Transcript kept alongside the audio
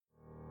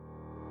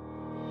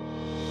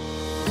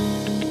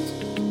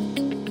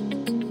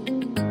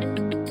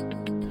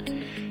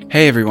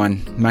Hey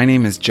everyone, my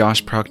name is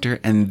Josh Proctor,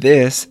 and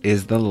this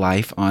is the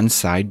Life on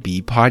Side B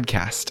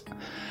podcast.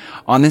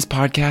 On this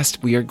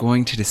podcast, we are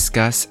going to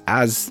discuss,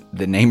 as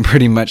the name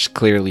pretty much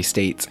clearly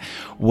states,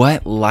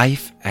 what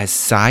life as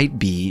Side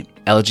B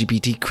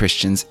LGBT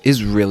Christians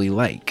is really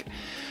like.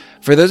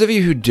 For those of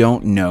you who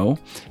don't know,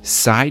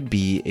 Side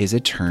B is a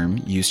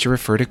term used to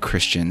refer to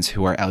Christians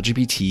who are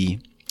LGBT,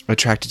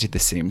 attracted to the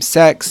same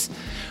sex,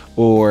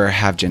 or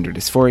have gender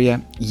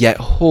dysphoria, yet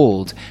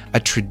hold a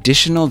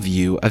traditional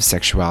view of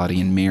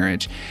sexuality and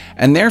marriage,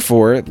 and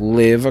therefore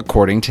live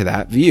according to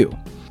that view.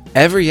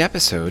 Every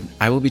episode,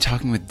 I will be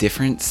talking with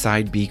different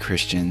Side B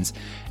Christians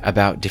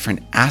about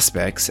different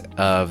aspects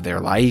of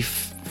their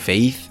life,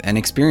 faith, and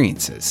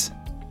experiences.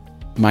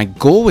 My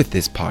goal with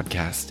this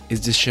podcast is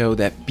to show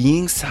that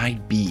being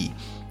Side B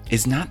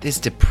is not this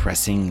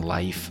depressing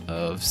life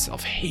of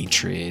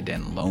self-hatred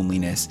and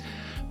loneliness,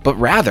 but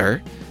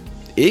rather,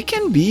 it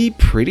can be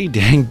pretty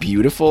dang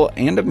beautiful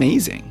and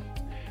amazing.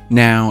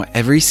 Now,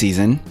 every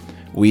season,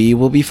 we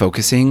will be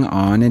focusing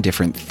on a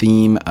different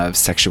theme of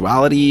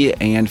sexuality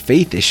and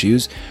faith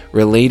issues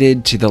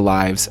related to the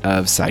lives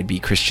of Side B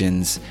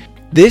Christians.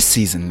 This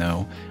season,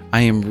 though,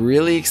 I am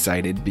really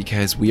excited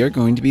because we are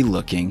going to be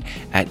looking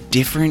at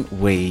different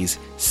ways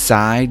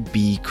Side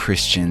B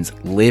Christians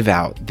live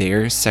out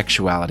their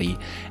sexuality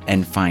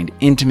and find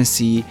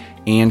intimacy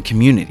and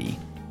community.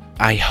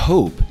 I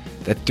hope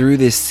that through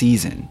this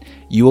season,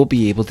 you will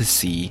be able to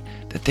see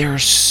that there are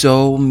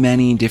so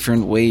many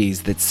different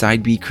ways that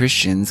Side B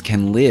Christians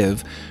can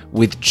live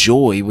with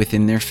joy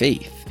within their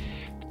faith.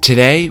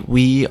 Today,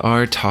 we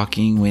are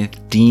talking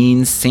with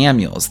Dean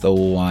Samuels, the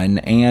one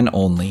and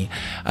only,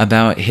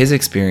 about his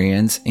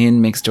experience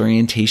in mixed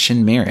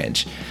orientation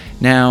marriage.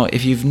 Now,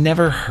 if you've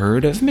never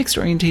heard of mixed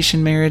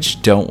orientation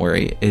marriage, don't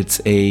worry.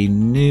 It's a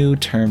new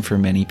term for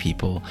many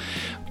people.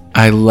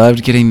 I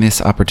loved getting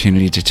this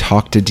opportunity to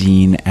talk to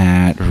Dean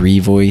at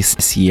Revoice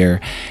this year,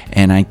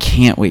 and I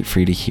can't wait for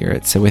you to hear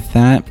it. So with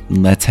that,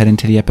 let's head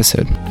into the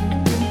episode.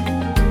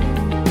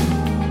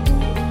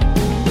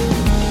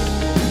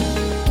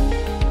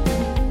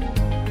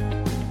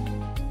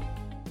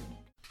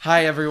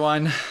 Hi,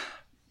 everyone.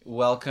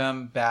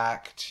 Welcome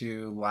back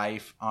to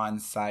Life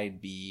on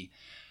Side B.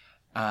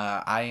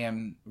 I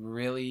am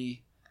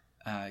really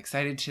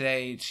excited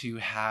today to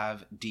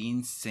have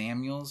Dean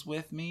Samuels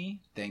with me.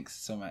 Thanks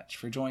so much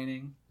for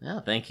joining. Yeah,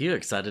 thank you.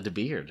 Excited to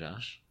be here,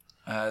 Josh.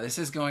 This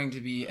is going to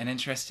be an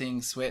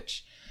interesting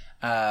switch.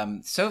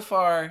 So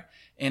far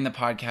in the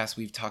podcast,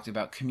 we've talked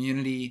about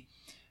community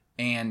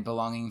and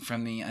belonging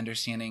from the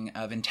understanding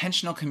of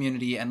intentional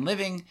community and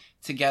living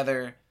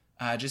together,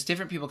 just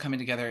different people coming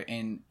together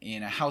in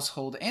a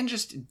household and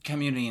just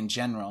community in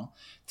general.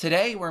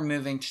 Today, we're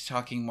moving to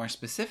talking more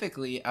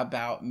specifically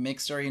about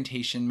mixed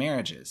orientation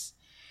marriages.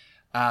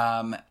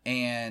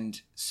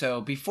 And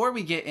so before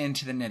we get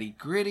into the nitty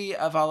gritty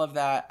of all of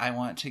that, I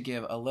want to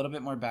give a little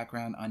bit more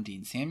background on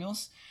Dean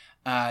Samuels.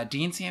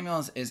 Dean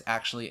Samuels is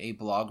actually a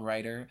blog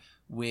writer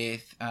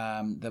with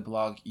the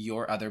blog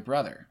Your Other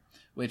Brother.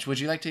 Which, would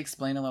you like to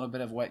explain a little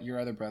bit of what Your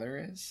Other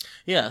Brother is?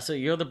 Yeah, so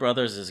Your Other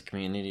Brothers is a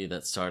community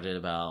that started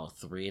about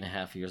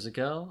 3.5 years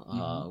ago.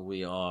 Mm-hmm.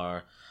 We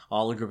are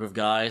all a group of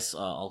guys,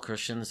 all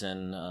Christians,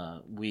 and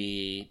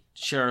we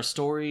share our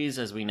stories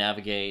as we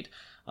navigate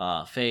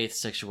faith,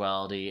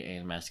 sexuality,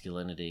 and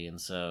masculinity. And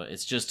so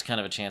it's just kind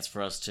of a chance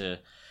for us to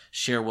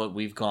share what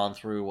we've gone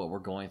through, what we're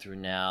going through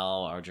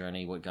now, our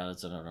journey, what God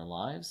has done in our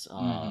lives.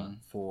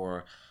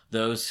 For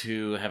those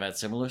who have had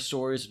similar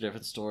stories or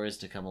different stories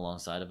to come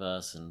alongside of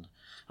us. And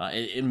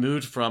it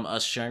moved from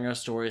us sharing our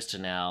stories to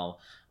now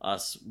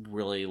us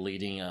really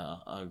leading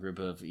a group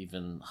of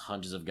even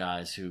hundreds of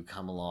guys who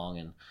come along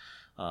and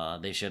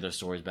they share their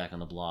stories back on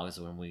the blogs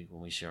when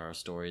we share our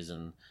stories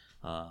and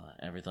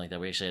everything like that.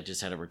 We actually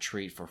just had a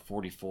retreat for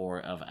 44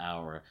 of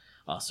our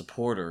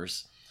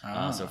supporters.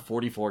 So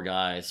 44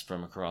 guys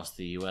from across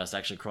the U.S.,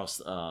 actually across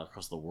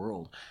the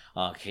world,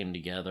 came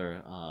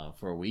together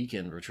for a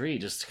weekend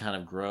retreat just to kind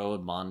of grow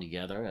and bond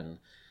together. And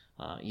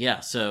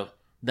so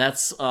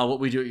that's what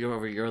we do at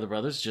Your Other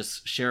Brothers,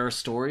 just share our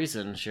stories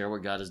and share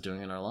what God is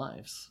doing in our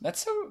lives.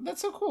 That's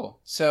so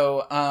cool.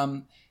 So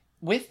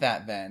with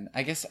that then,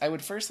 I guess I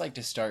would first like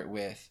to start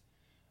with,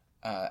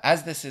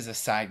 as this is a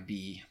Side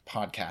B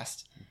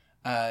podcast,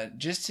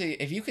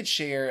 if you could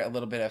share a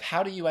little bit of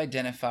how do you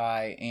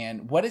identify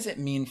and what does it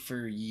mean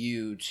for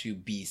you to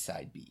be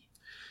Side B?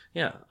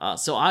 Yeah,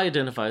 so I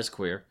identify as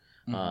queer.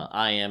 Mm-hmm.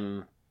 I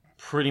am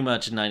pretty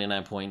much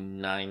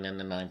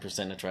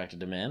 99.999% attracted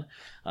to men.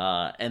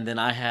 And then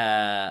I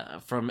had,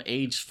 from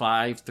age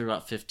 5 through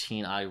about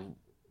 15, I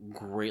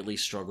greatly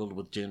struggled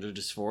with gender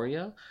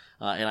dysphoria.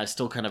 And I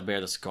still kind of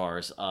bear the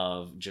scars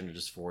of gender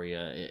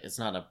dysphoria. It's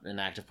not an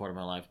active part of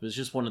my life, but it's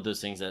just one of those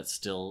things that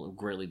still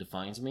greatly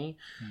defines me.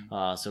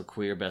 Mm-hmm. So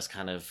queer best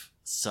kind of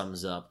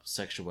sums up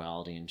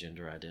sexuality and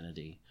gender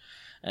identity.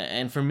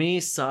 And for me,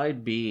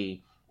 Side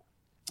B,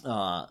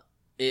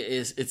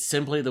 it's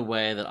simply the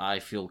way that I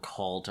feel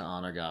called to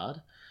honor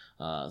God.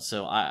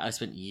 So I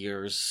spent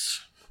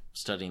years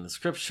studying the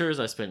scriptures.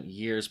 I spent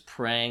years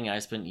praying. I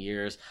spent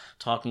years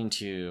talking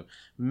to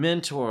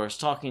mentors,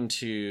 talking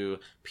to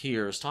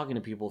peers, talking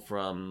to people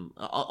from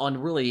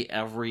on really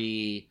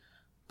every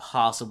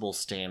possible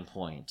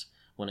standpoint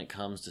when it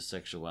comes to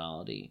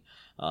sexuality.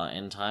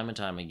 And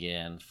time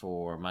again,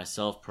 for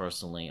myself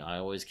personally, I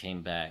always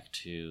came back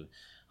to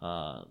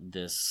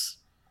this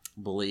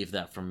belief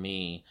that for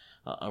me,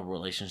 a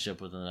relationship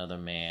with another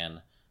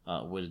man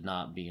would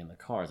not be in the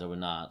cards. I would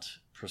not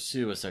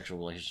pursue a sexual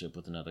relationship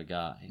with another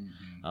guy.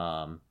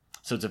 Mm-hmm.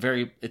 So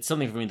it's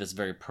something for me that's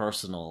very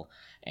personal.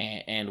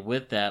 And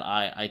with that,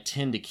 I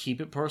tend to keep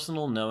it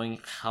personal,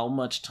 knowing how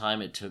much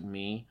time it took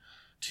me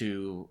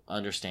to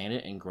understand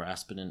it and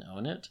grasp it and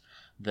own it.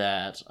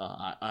 That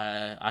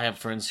I have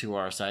friends who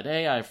are side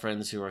A, I have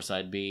friends who are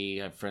side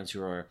B, I have friends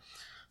who are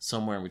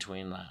somewhere in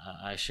between.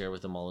 I share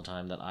with them all the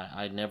time that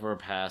I never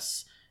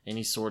pass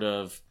any sort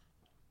of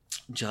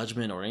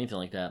judgment or anything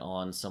like that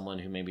on someone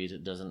who maybe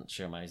doesn't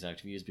share my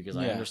exact views, because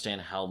I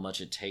understand how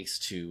much it takes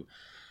to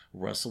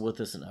wrestle with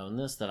this and own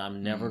this, that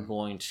I'm never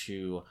going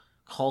to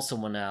call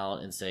someone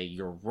out and say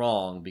you're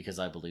wrong because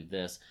I believe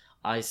this.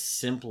 I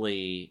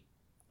simply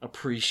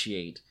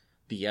appreciate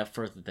the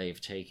effort that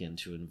they've taken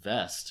to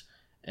invest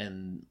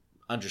in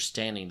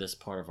understanding this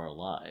part of our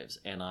lives,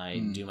 and I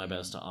do my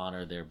best to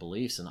honor their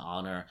beliefs and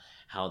honor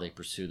how they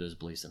pursue those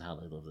beliefs and how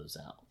they live those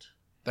out.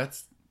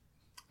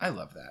 I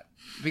love that,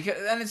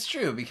 and it's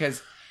true,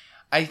 because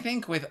I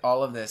think with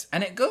all of this,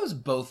 and it goes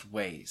both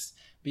ways,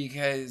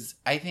 because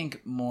I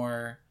think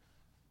more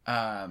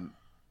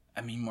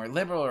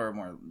liberal or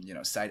more,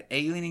 side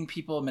A leaning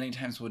people many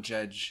times will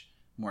judge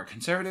more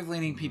conservative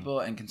leaning people,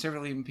 and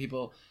conservative leaning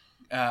people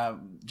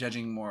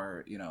judging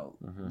more,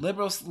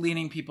 liberal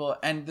leaning people.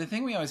 And the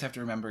thing we always have to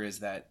remember is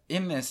that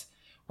in this,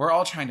 we're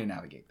all trying to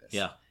navigate this.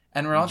 Yeah.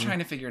 And we're all trying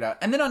to figure it out.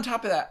 And then on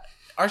top of that,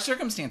 our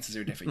circumstances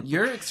are different.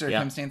 Your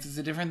circumstances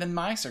are different than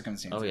my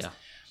circumstances. Oh, yeah.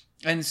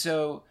 And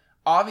so,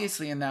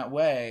 obviously, in that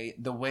way,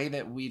 the way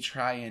that we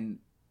try and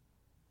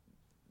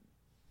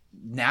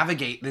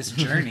navigate this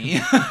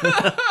journey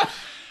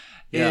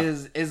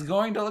is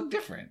going to look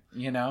different,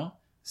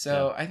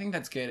 So I think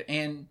that's good.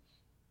 And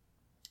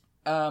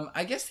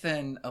I guess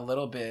then a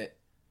little bit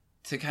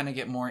to kind of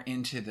get more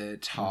into the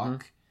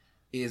talk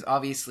is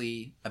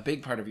obviously a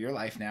big part of your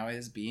life now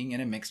is being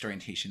in a mixed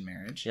orientation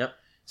marriage. Yep.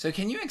 So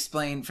can you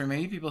explain, for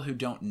maybe people who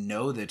don't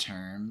know the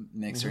term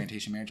mixed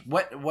orientation marriage,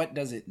 what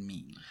does it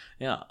mean?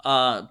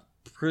 Yeah.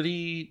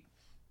 Pretty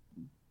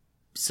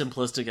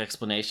simplistic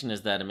explanation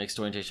is that a mixed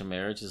orientation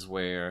marriage is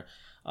where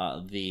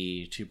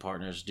the two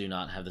partners do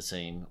not have the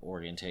same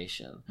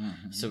orientation.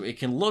 So it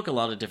can look a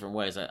lot of different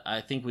ways.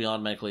 I think we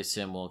automatically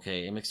assume, well,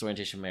 okay, a mixed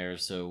orientation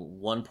marriage, so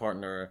one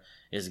partner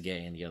is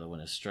gay and the other one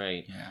is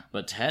straight. Yeah.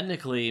 But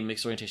technically,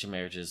 mixed orientation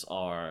marriages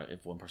are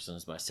if one person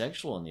is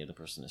bisexual and the other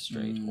person is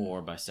straight,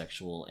 or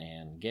bisexual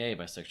and gay,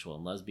 bisexual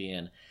and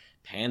lesbian,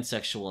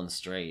 pansexual and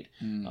straight,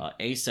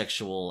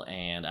 asexual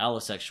and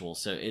allosexual.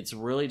 So it's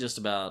really just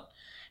about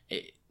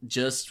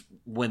just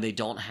when they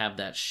don't have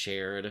that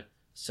shared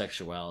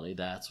sexuality,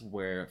 that's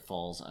where it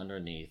falls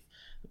underneath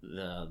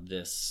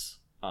this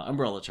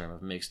umbrella term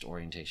of mixed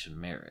orientation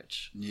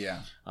marriage.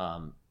 Yeah.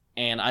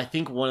 And I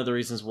think one of the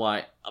reasons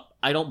why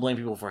I don't blame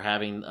people for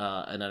having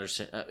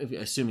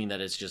assuming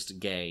that it's just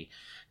gay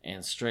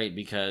and straight,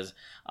 because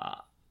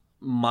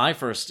my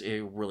first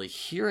really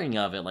hearing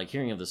of it, like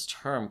hearing of this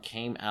term,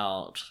 came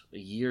out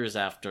years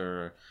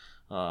after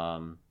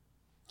the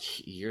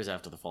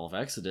fall of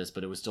Exodus,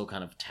 but it was still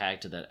kind of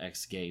tagged to that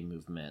ex-gay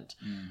movement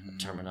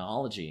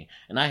terminology.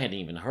 And I hadn't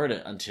even heard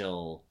it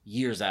until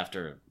years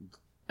after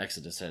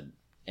Exodus had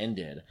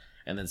ended.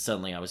 And then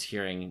suddenly I was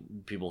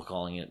hearing people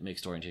calling it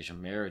mixed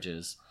orientation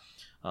marriages.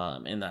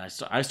 And then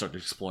I started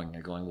exploring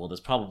it, going, well, this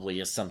probably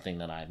is something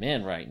that I'm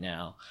in right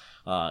now.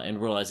 And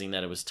realizing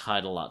that it was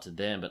tied a lot to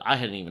them. But I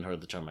hadn't even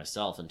heard the term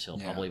myself until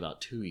probably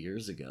about 2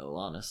 years ago,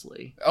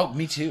 honestly. Oh,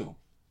 me too.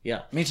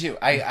 Yeah. Me too.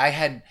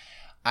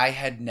 I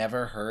had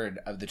never heard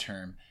of the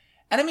term.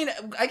 And I mean,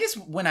 I guess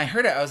when I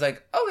heard it, I was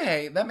like,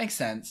 okay, that makes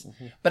sense.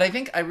 But I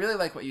think I really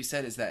like what you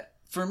said is that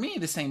for me,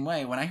 the same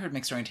way, when I heard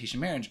mixed orientation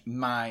marriage,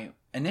 my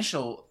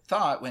initial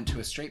thought went to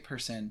a straight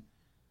person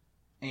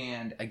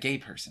and a gay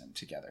person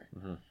together.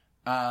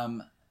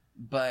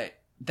 But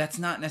that's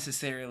not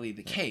necessarily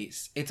the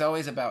case. It's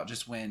always about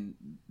just when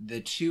the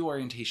two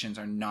orientations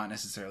are not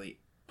necessarily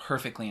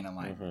perfectly in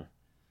alignment,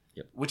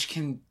 which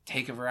can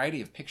take a variety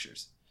of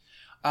pictures.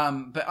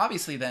 But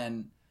obviously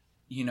then,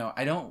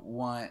 I don't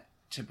want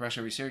to brush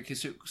over your story.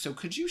 So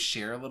could you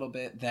share a little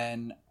bit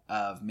then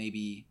of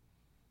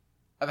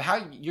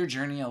how your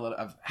journey,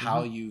 of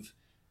how you've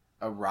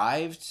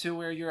arrived to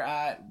where you're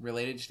at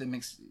related to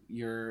the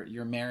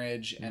your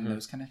marriage and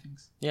those kind of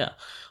things? Yeah.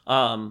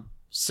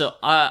 So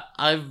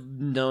I've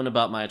known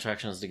about my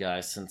attractions to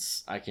guys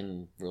since I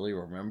can really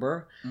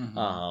remember.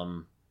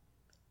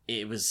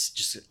 It was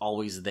just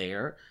always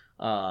there.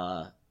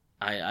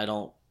 I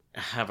don't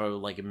have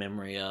a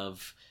memory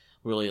of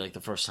really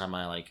the first time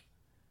I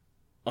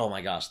oh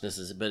my gosh,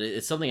 but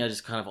it's something I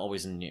just kind of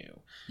always knew.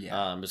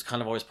 Yeah. It was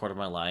kind of always part of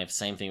my life.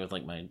 Same thing with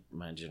like my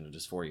gender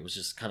dysphoria. It was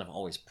just kind of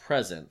always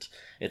present.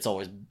 It's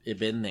always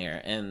been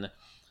there. And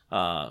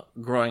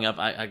growing up,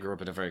 I grew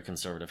up in a very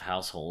conservative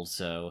household,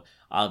 so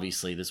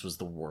obviously this was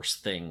the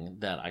worst thing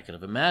that I could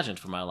have imagined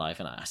for my life.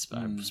 And I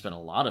spent a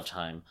lot of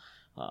time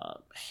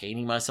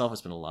hating myself. I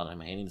spent a lot of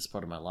time hating this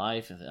part of my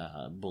life,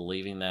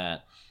 believing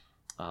that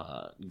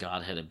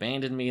God had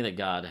abandoned me, that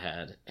God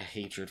had a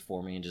hatred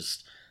for me, and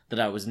just that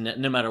I was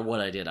no matter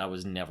what I did, I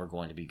was never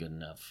going to be good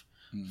enough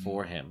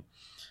for Him.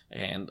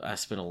 And I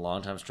spent a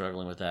long time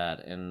struggling with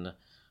that. And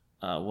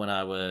when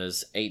I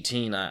was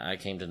 18, I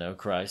came to know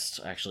Christ.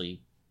 I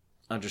actually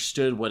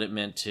understood what it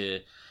meant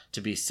to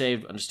be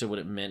saved, understood what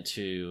it meant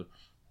to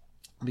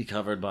be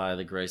covered by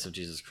the grace of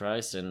Jesus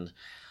Christ. And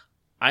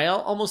I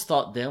almost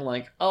thought then,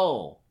 like,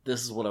 oh,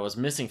 this is what I was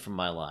missing from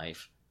my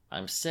life.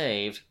 I'm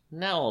saved.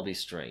 Now I'll be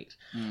straight.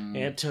 And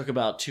it took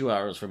about 2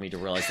 hours for me to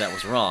realize that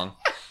was wrong.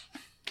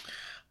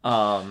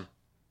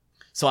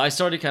 So I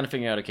started kind of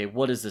figuring out, okay,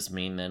 what does this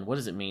mean then? What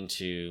does it mean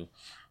to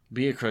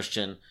be a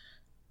Christian,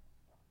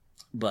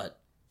 but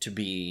to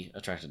be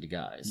attracted to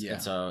guys? Yeah.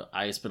 And so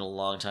I spent a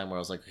long time where I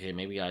was like, okay,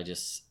 maybe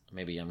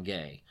I'm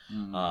gay.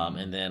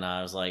 And then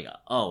I was like,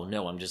 oh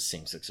no, I'm just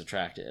same-sex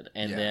attracted.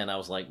 And then I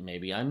was like,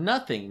 maybe I'm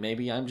nothing.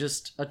 Maybe I'm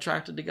just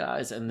attracted to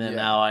guys. And then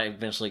now I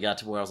eventually got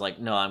to where I was like,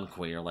 no, I'm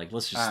queer. Like,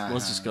 let's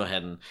just go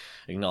ahead and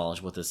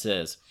acknowledge what this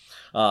is.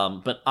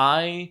 But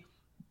I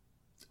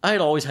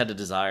had always had a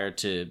desire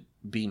to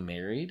be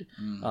married.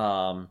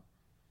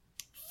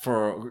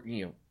 For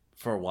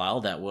a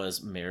while, that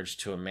was marriage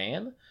to a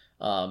man.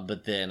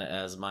 But then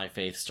as my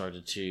faith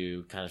started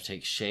to kind of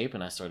take shape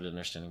and I started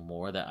understanding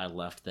more, that I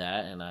left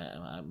that. And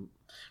I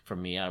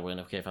went,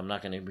 okay, if I'm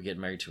not going to get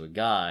married to a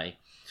guy,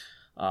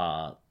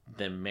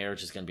 then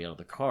marriage is going to be out of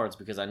the cards,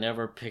 because I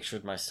never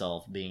pictured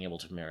myself being able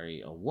to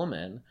marry a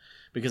woman,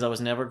 because I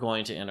was never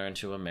going to enter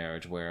into a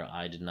marriage where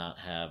I did not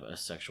have a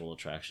sexual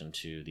attraction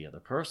to the other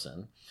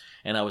person.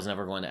 And I was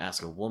never going to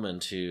ask a woman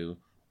to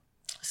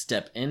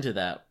step into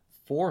that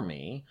for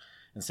me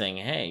and saying,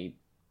 hey,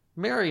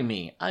 marry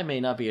me. I may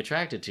not be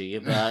attracted to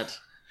you, but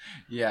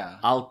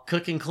I'll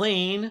cook and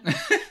clean.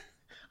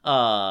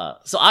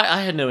 So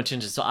I had no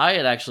intention. So I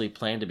had actually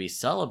planned to be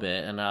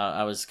celibate, and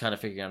I was kind of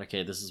figuring out,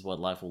 okay, this is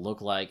what life will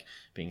look like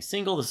being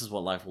single. This is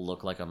what life will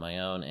look like on my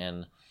own.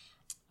 And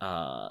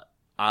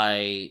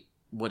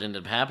what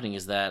ended up happening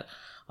is that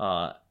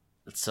at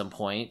some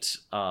point,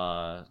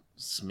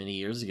 many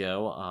years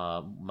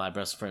ago, my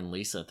best friend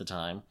Lisa at the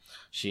time,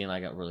 she and I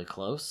got really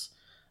close.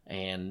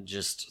 And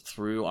just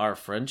through our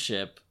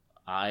friendship,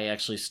 I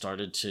actually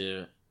started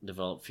to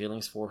develop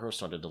feelings for her,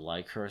 started to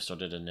like her,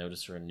 started to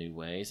notice her in new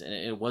ways. And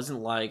it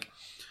wasn't like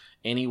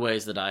any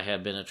ways that I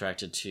had been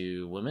attracted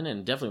to women,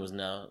 and definitely was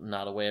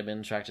not a way I've been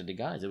attracted to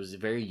guys. It was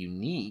very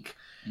unique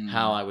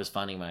how I was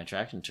finding my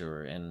attraction to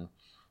her. And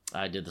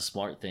I did the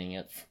smart thing,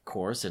 of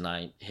course, and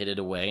I hid it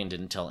away and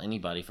didn't tell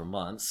anybody for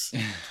months,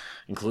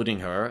 including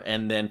her.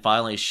 And then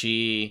finally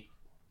she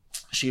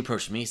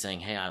approached me saying,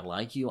 hey, I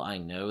like you. I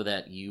know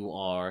that you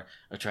are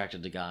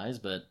attracted to guys,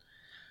 but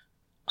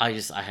I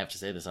have to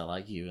say this, I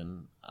like you.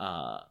 And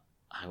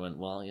I went,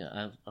 well,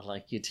 yeah, I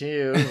like you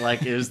too.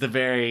 Like, it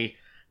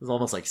was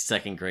almost like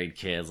second grade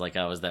kids. Like,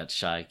 I was that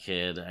shy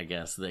kid, I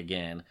guess,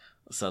 again,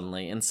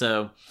 suddenly. And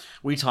so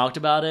we talked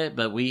about it,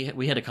 but we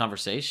had a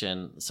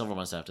conversation several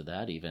months after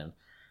that even.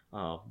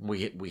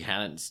 We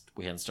hadn't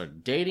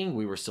started dating.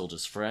 We were still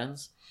just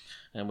friends.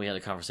 And we had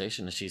a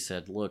conversation, and she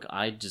said, look,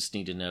 I just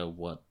need to know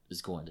what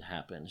is going to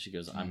happen. She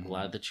goes, I'm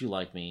glad that you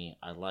like me.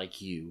 I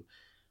like you.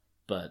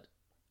 But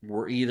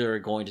we're either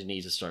going to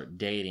need to start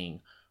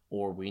dating,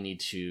 or we need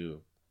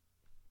to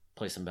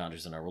place some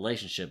boundaries in our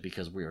relationship,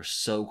 because we are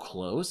so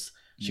close.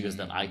 She goes,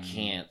 that I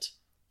can't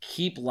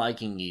keep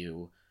liking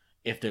you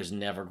if there's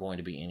never going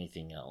to be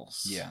anything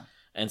else. Yeah.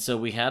 And so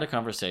we had a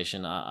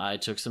conversation. I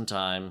took some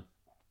time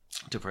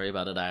to pray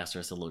about it. I asked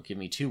her, I said, look, give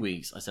me 2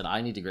 weeks. I said,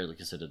 I need to greatly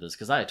consider this,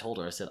 because I had told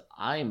her, I said,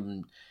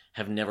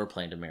 have never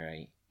planned to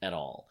marry at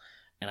all.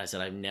 And I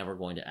said, I'm never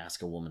going to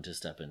ask a woman to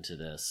step into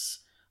this.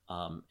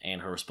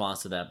 And her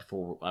response to that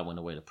before I went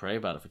away to pray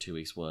about it for 2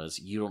 weeks was,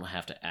 you don't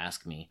have to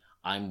ask me.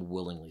 I'm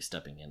willingly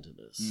stepping into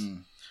this,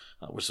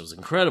 which was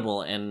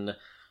incredible. And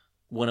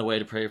went away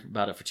to pray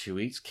about it for 2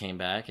 weeks, came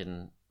back,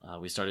 and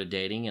we started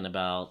dating. And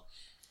about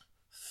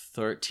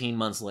 13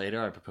 months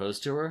later, I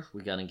proposed to her.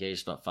 We got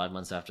engaged about 5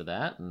 months after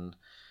that. And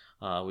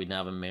we'd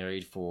now been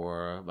married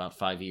for about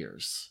 5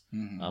 years.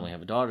 We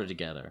have a daughter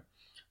together.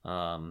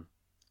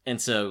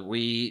 And so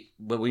we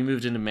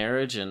moved into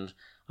marriage, and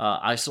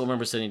I still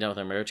remember sitting down with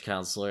our marriage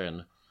counselor,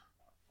 and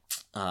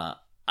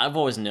I've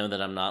always known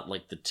that I'm not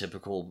like the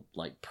typical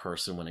like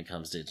person when it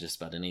comes to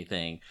just about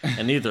anything,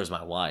 and neither is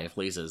my wife.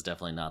 Lisa is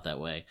definitely not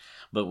that way.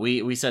 But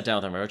we sat down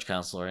with our marriage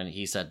counselor, and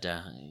he sat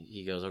down.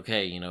 He goes,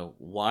 "Okay,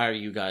 why are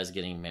you guys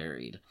getting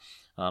married?"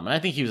 And I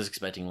think he was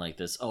expecting like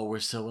this, "Oh, we're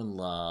so in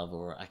love,"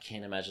 or "I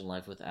can't imagine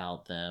life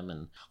without them."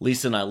 And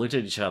Lisa and I looked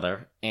at each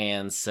other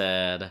and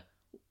said,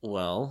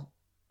 "Well,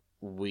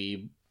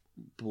 we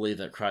believe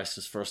that Christ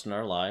is first in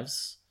our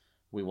lives.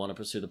 We want to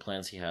pursue the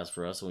plans he has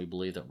for us, and we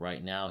believe that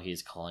right now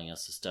he's calling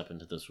us to step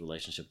into this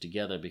relationship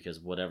together, because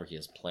whatever he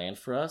has planned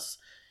for us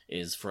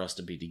is for us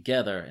to be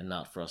together and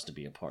not for us to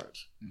be apart.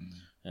 Mm.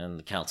 And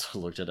the council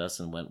looked at us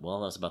and went,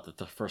 well, that's about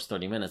the first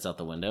 30 minutes out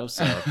the window,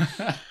 so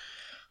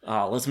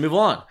let's move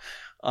on.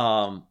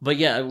 But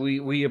yeah,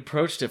 we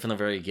approached it from the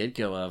very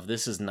get-go of,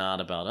 this is not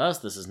about us,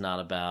 this is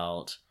not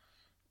about...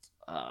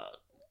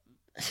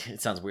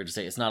 it sounds weird to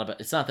say, it's not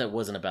that it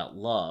wasn't about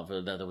love,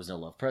 or that there was no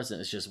love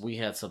present. It's just we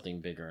had something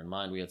bigger in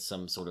mind. We had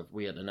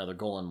another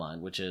goal in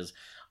mind, which is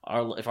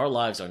if our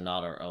lives are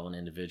not our own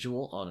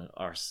individual on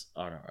our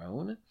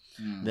own,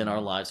 then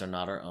our lives are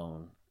not our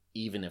own,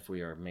 even if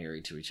we are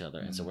married to each other.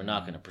 And so we're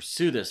not going to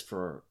pursue this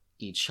for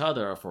each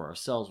other or for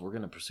ourselves. We're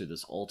going to pursue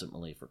this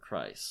ultimately for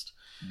Christ.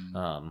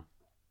 And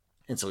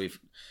so we've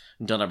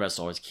done our best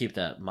to always keep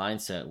that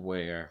mindset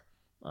where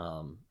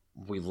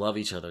we love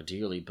each other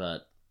dearly,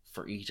 but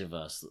for each of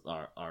us,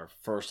 our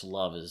first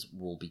love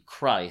will be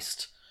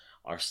Christ.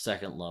 Our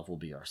second love will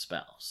be our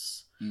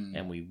spouse.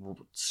 And we will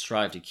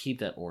strive to keep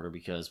that order,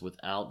 because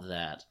without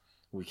that,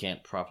 we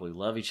can't properly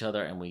love each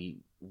other, and we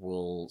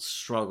will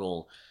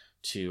struggle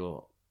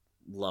to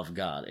love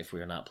God if we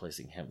are not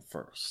placing him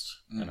first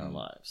in our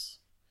lives.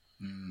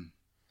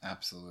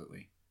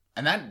 Absolutely.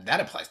 And that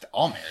applies to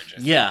all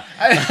marriages. Yeah.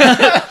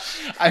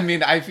 I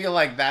mean, I feel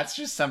like that's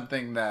just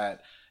something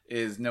that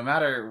is, no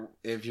matter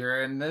if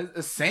you're in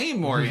the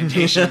same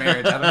orientation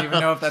marriage, I don't even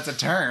know if that's a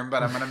term,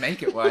 but I'm going to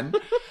make it one.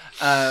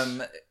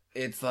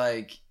 It's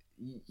like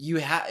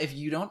if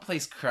you don't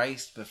place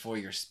Christ before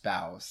your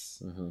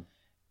spouse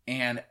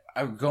and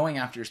are going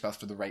after your spouse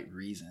for the right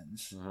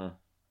reasons,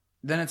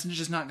 then it's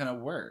just not going to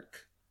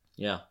work.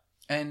 Yeah.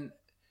 And,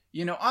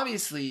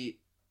 obviously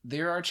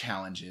there are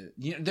challenges.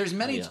 There's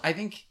many, I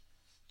think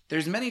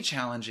there's many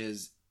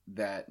challenges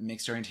that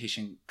mixed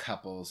orientation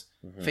couples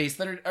face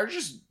that are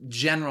just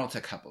general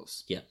to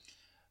couples. Yeah.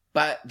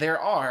 But there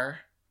are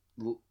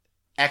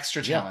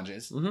extra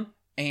challenges. Yeah.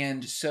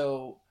 And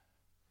so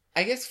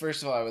I guess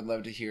first of all, I would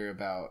love to hear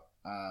about,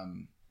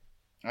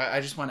 I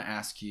just want to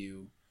ask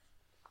you,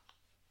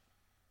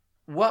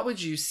 what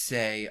would you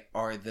say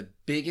are the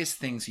biggest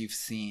things you've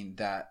seen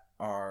that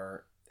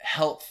are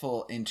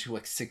helpful into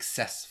a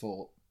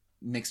successful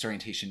mixed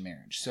orientation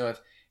marriage? So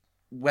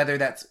whether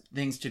that's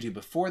things to do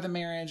before the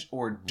marriage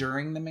or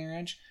during the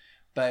marriage,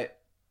 but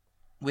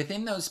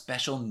within those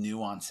special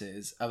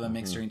nuances of a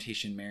mixed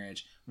orientation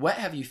marriage, what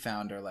have you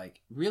found are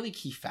like really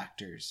key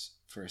factors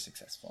for a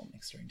successful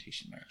mixed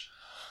orientation marriage?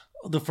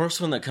 The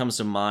first one that comes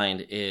to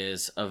mind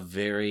is a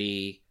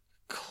very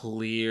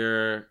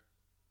clear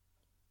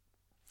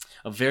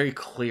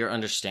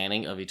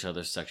understanding of each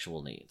other's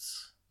sexual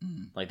needs.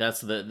 Like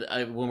that's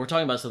when we're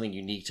talking about something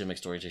unique to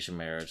mixed orientation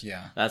marriage.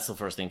 Yeah, that's the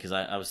first thing, because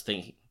I was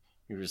thinking,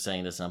 you were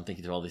saying this, and I'm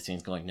thinking through all these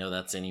things, going, no,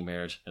 that's any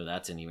marriage. No,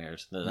 that's any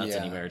marriage. No, that's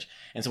any marriage.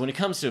 And so when it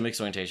comes to a mixed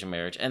orientation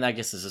marriage, and I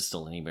guess this is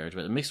still any marriage,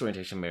 but a mixed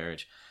orientation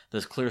marriage,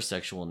 there's clear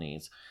sexual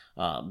needs,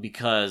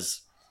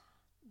 because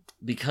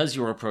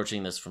you're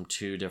approaching this from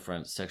two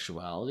different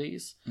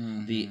sexualities,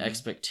 the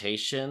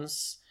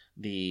expectations,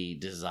 the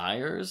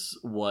desires,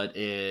 what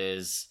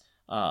is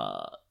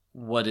all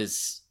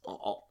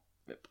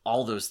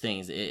those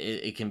things,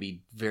 it can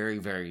be very,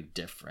 very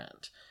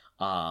different.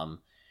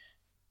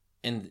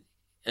 And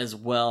as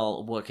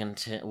well, what can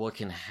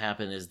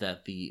happen is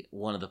that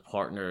one of the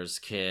partners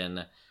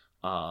can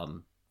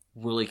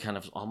really kind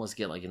of almost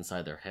get like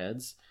inside their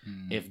heads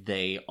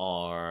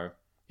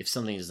if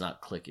something does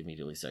not click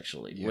immediately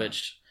sexually,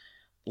 which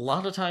a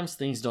lot of times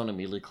things don't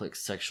immediately click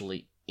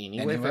sexually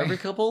anyway. For every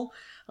couple.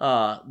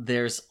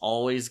 There's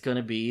always going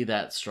to be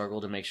that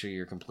struggle to make sure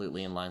you're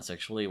completely in line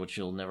sexually, which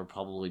you'll never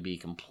probably be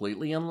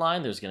completely in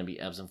line. There's going to be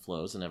ebbs and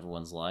flows in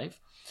everyone's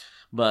life.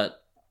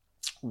 But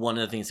one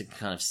of the things that can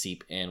kind of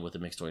seep in with a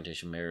mixed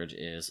orientation marriage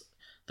is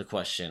the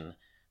question,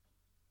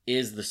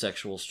 is the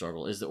sexual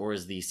struggle, is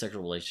the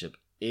sexual relationship,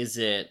 is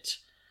it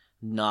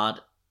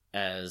not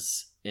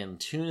as in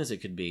tune as it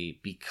could be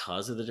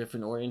because of the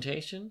different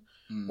orientation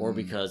or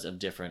because of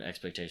different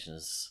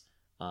expectations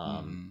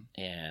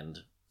and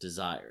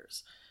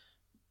desires?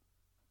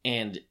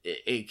 And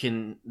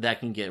that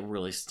can get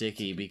really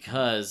sticky,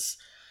 because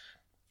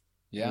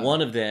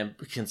one of them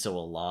can sow a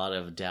lot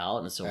of doubt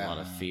and sow a lot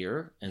of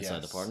fear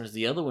inside the partners.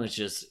 The other one is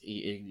just,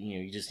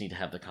 you just need to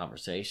have the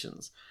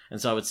conversations.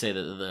 And so I would say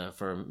that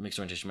for mixed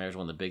orientation marriage,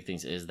 one of the big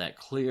things is that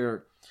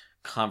clear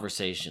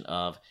conversation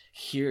of,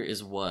 here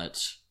is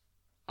what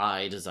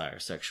I desire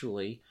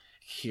sexually.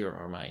 Here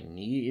are my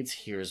needs.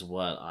 Here's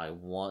what I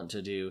want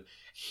to do.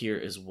 Here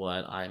is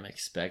what I'm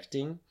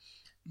expecting.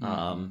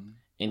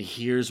 And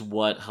here's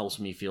what helps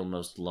me feel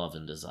most loved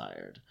and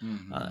desired.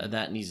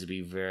 That needs to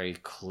be very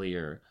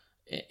clear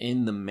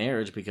in the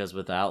marriage, because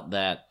without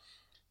that,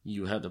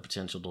 you have the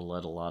potential to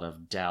let a lot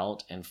of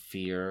doubt and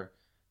fear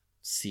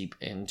seep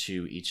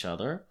into each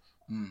other,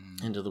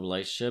 into the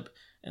relationship,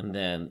 and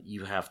then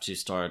you have to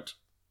start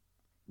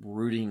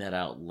rooting that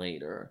out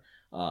later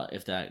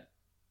if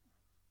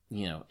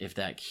if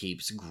that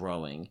keeps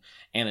growing,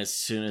 and as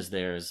soon as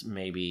there's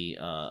maybe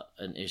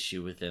an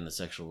issue within the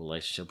sexual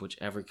relationship, which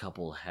every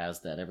couple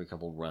has, that every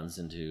couple runs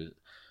into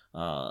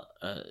a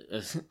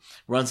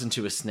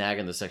snag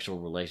in the sexual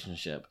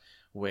relationship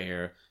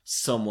where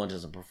someone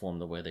doesn't perform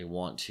the way they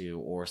want to,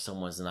 or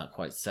someone's not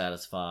quite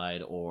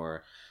satisfied,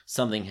 or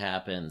something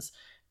happens,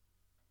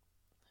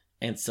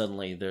 and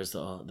suddenly there's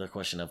the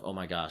question of, oh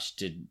my gosh,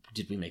 did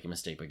we make a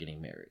mistake by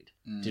getting married?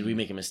 Did we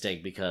make a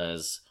mistake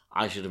because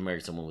I should have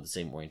married someone with the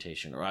same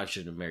orientation, or I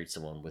should have married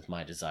someone with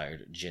my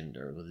desired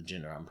gender, with the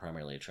gender I'm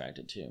primarily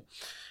attracted to?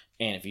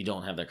 And if you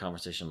don't have that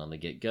conversation on the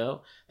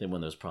get-go, then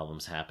when those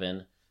problems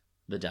happen,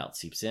 the doubt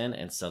seeps in,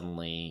 and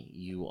suddenly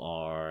you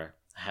are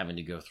having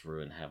to go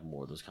through and have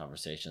more of those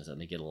conversations, and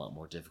they get a lot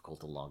more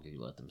difficult the longer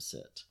you let them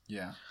sit.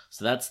 Yeah.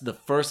 So that's the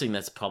first thing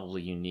that's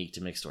probably unique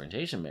to mixed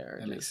orientation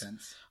marriages. That makes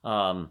sense.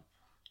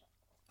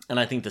 And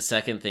I think the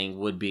second thing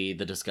would be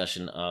the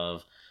discussion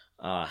of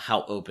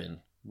how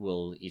open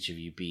will each of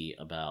you be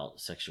about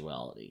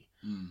sexuality.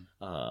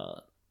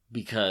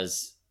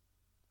 Because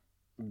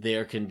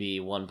there can be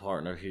one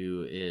partner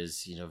who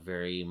is,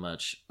 very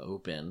much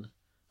open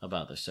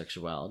about their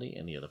sexuality,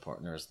 and the other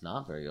partner is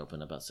not very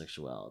open about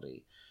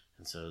sexuality.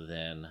 And so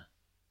then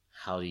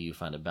how do you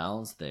find a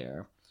balance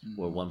there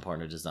where one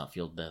partner does not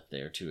feel that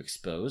they're too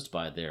exposed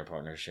by their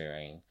partner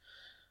sharing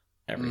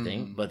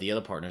everything, but the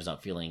other partner is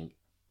not feeling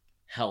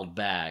held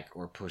back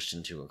or pushed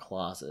into a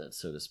closet,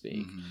 so to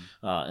speak.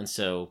 And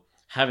so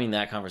having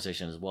that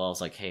conversation as well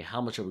is like, hey,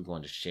 how much are we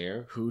going to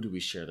share? Who do we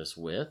share this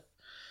with?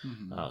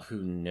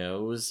 Who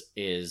knows?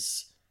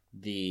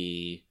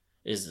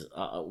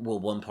 Will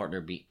one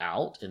partner be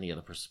out and the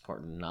other person's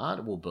partner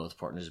not? Will both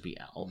partners be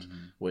out?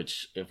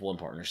 Which, if one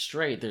partner's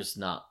straight, there's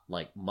not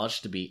like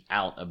much to be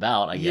out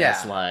about, I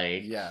guess.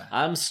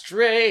 I'm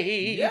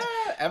straight. Yeah,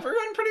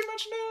 everyone pretty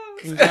much knows.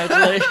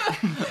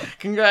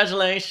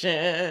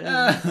 Congratulations.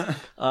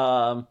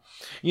 But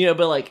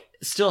like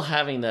still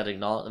having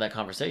that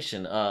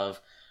conversation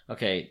of,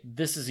 okay,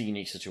 this is a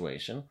unique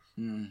situation.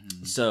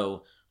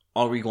 So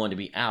are we going to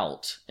be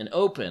out and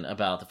open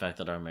about the fact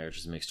that our marriage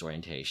is mixed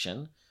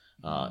orientation?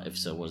 If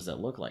so, what does that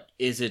look like?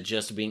 Is it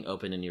just being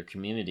open in your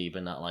community,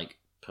 but not like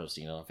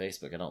posting it on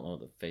Facebook? I don't know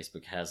that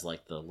Facebook has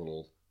like the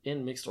little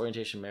in mixed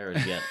orientation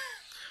marriage yet.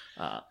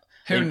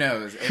 Who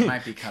knows? It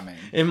might be coming.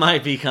 It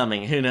might be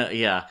coming. Who knows?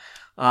 Yeah.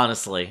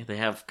 Honestly, they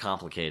have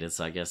complicated,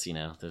 so I guess,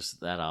 there's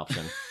that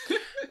option.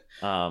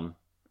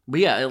 But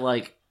yeah,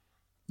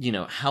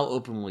 how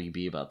open will you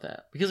be about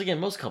that? Because again,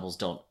 most couples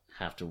don't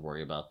have to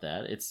worry about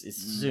that. It's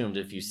assumed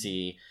if you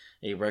see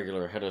a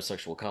regular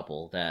heterosexual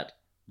couple that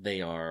they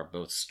are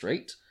both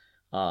straight,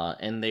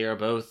 and they are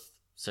both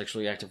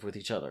sexually active with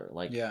each other.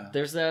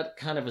 There's that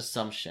kind of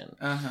assumption.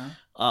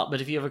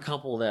 But if you have a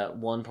couple that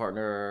one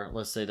partner,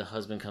 let's say the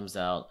husband comes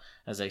out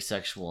as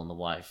asexual and the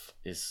wife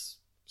is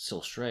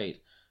still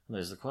straight,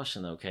 there's the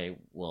question, okay,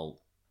 well,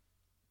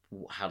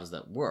 how does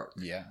that work?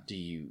 Yeah. Do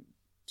you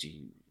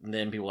and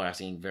then people are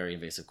asking very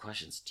invasive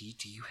questions. Do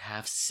you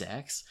have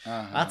sex?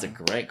 That's a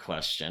great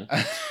question.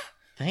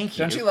 Thank you.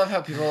 Don't you love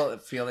how people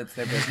feel it's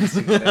their business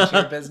to get into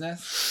your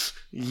business?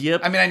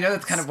 Yep. I mean, I know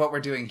that's kind of what we're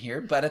doing here,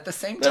 but at the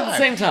same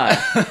time.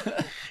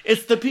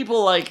 It's the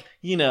people that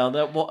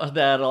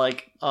are...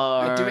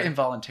 I do it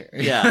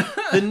involuntarily. Yeah.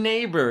 The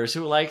neighbors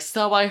who are like,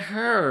 so I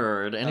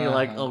heard. And you're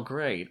like, oh,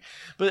 great.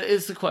 But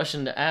it's the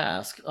question to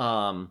ask.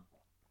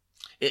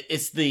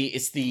 It's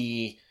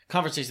the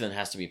conversation that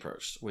has to be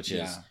approached, which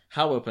is,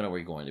 how open are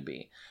we going to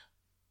be?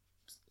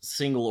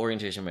 Single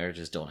orientation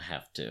marriages don't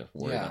have to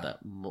worry about that.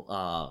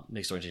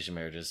 Mixed orientation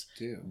marriages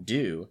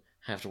do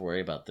have to worry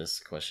about this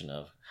question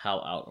of how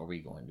out are we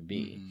going to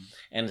be?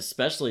 And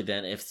especially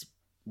then if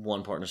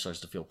one partner starts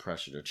to feel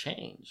pressure to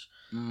change.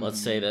 Let's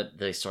say that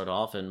they start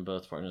off and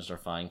both partners are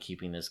fine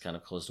keeping this kind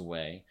of closed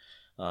away.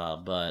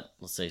 But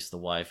let's say it's the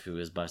wife who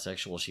is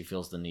bisexual. She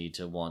feels the need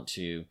to want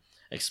to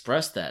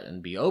express that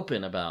and be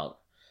open about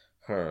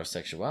her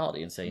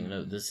sexuality and say,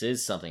 this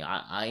is something.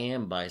 I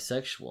am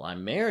bisexual.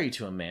 I'm married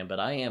to a man, but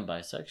I am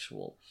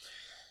bisexual.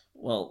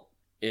 Well,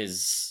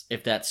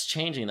 if that's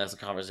changing, that's a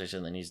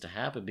conversation that needs to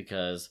happen,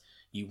 because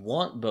you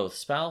want both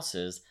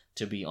spouses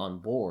to be on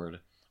board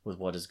with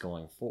what is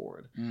going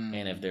forward.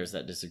 And if there's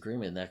that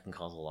disagreement, that can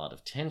cause a lot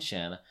of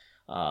tension,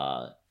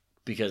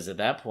 because at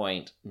that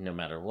point, no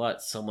matter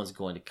what, someone's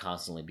going to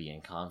constantly be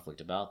in conflict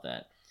about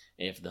that.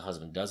 If the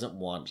husband doesn't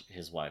want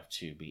his wife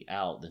to be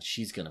out, then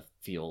she's going to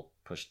feel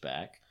pushed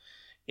back.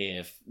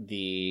 If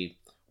the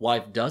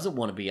wife doesn't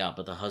want to be out,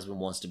 but the husband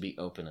wants to be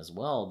open as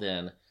well,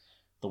 then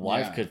the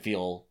wife could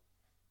feel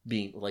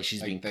being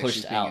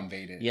pushed out.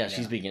 Invaded. Yeah,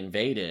 she's being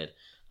invaded.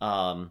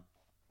 And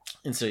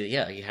so,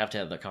 you have to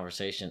have that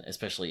conversation,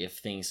 especially if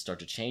things start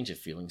to change, if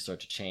feelings start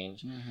to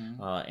change,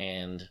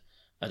 and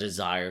a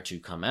desire to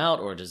come out,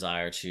 or a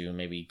desire to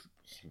maybe,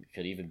 it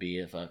could even be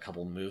if a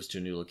couple moves to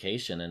a new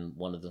location and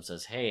one of them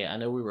says, hey, I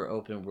know we were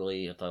open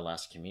really at the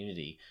last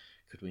community.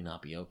 Could we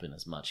not be open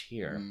as much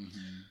here?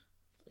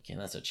 again,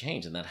 that's a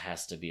change, and that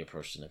has to be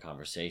approached in a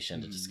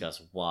conversation to Mhm.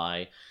 discuss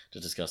why, to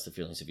discuss the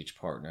feelings of each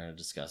partner, to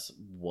discuss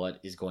what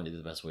is going to be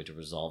the best way to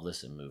resolve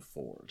this and move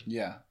forward.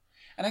 Yeah.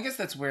 And I guess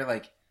that's where,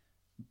 like,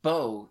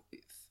 both,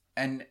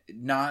 and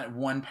not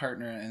one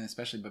partner, and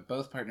especially, but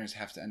both partners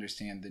have to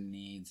understand the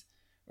needs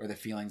or the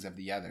feelings of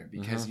the other.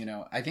 Because, you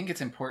know, I think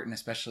it's important,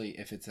 especially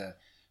if it's a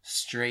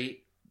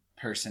straight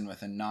person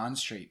with a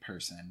non-straight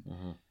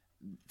person,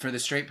 for the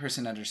straight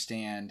person to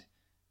understand,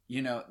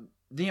 you know,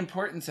 the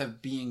importance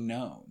of being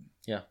known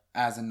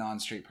as a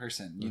non-straight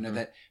person. You know,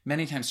 that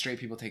many times straight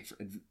people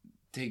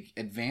take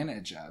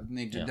advantage of, and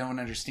they don't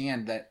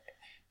understand that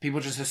people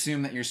just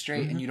assume that you're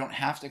straight and you don't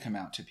have to come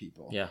out to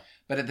people. Yeah.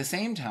 But at the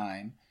same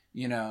time,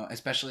 you know,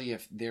 especially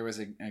if there was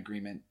an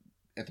agreement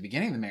at the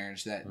beginning of the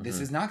marriage that this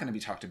is not going to be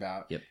talked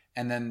about,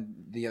 and then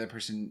the other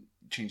person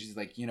changes,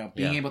 like, you know,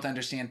 being able to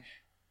understand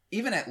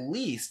even at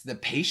least the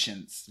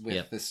patience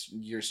with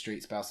your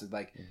straight spouse is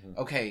like,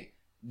 okay,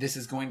 this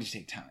is going to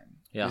take time.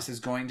 Yeah. This is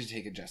going to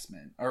take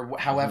adjustment, or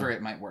however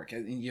it might work.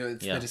 You know,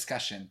 it's the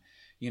discussion,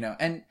 you know,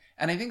 and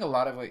I think a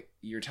lot of what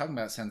you're talking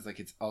about sounds like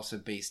it's also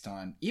based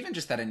on even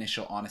just that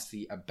initial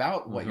honesty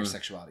about what your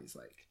sexuality is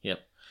like. Yep.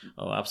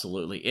 Oh,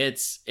 absolutely.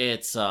 It's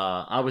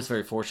I was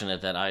very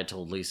fortunate that I had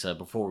told Lisa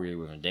before we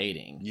were even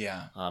dating.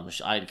 Yeah.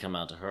 I had come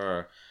out to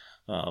her,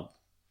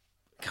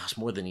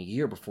 more than a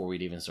year before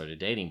we'd even started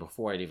dating,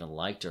 before I'd even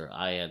liked her.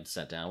 I had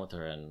sat down with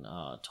her and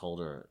told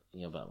her,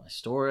 you know, about my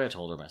story. I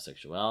told her my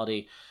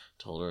sexuality,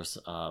 told her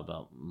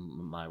about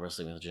my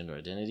wrestling with gender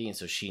identity. And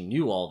so she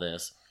knew all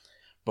this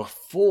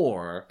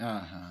before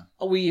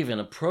we even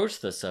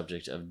approached the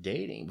subject of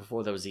dating,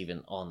 before that was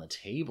even on the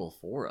table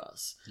for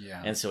us.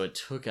 Yeah. And so it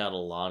took out a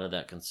lot of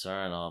that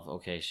concern of,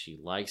 okay, she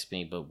likes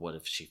me, but what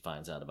if she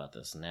finds out about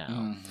this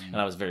now? And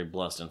I was very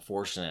blessed and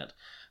fortunate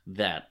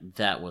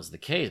that was the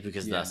case,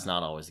 because that's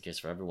not always the case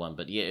for everyone.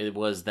 But yeah, it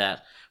was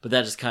that. But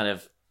that just kind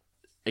of,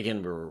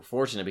 again, we were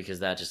fortunate because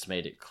that just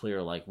made it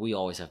clear, like, we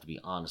always have to be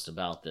honest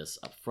about this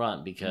up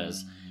front,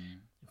 because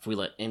if we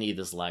let any of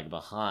this lag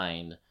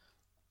behind,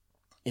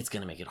 it's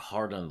going to make it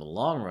harder in the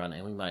long run,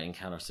 and we might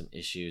encounter some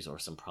issues or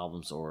some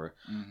problems or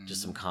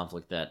just some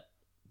conflict that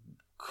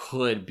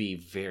could be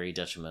very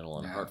detrimental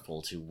and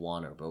hurtful to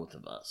one or both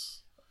of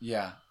us.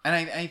 Yeah. And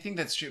I think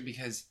that's true,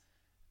 because,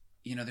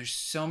 you know, there's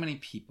so many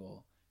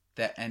people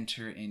that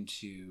enter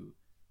into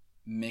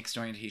mixed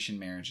orientation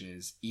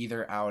marriages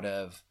either out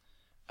of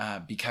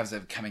because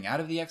of coming out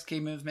of the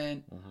ex-gay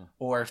movement,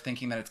 or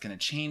thinking that it's going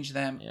to change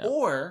them,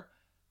 or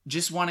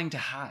just wanting to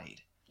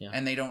hide. Yeah.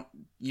 And they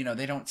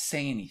don't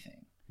say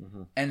anything.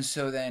 And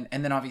so then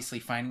obviously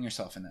finding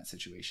yourself in that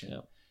situation.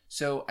 Yep.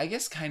 So I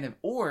guess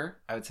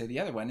or I would say the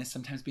other one is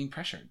sometimes being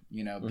pressured,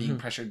 you know, being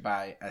pressured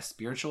by a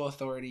spiritual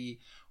authority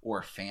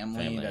or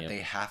family that they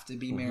have to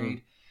be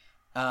married.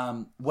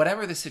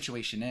 Whatever the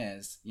situation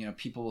is, you know,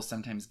 people will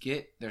sometimes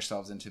get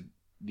themselves into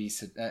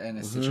in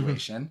a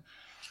situation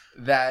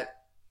that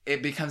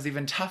it becomes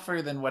even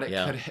tougher than what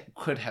it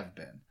could have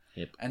been.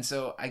 Yep. And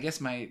so I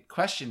guess my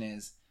question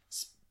is,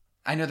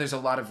 I know there's a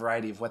lot of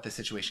variety of what the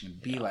situation can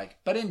be like,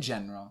 but in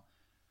general,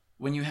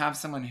 when you have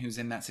someone who's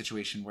in that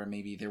situation where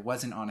maybe there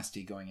wasn't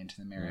honesty going into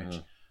the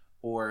marriage,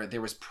 or there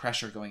was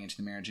pressure going into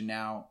the marriage, and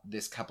now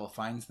this couple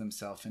finds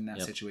themselves in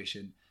that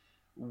situation,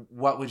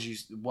 what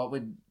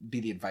would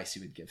be the advice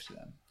you would give to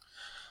them?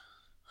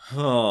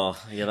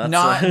 Oh, yeah, that's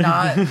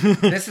not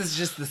this is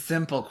just the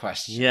simple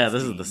question. Yeah,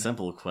 this is the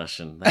simple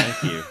question.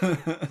 Thank you.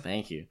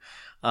 Thank you.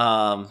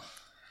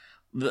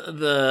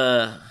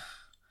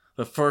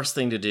 The first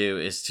thing to do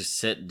is to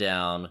sit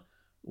down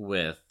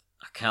with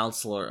a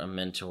counselor, a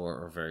mentor,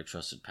 or a very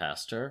trusted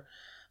pastor,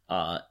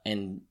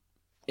 and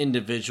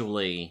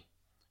individually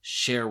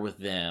share with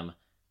them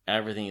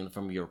everything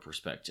from your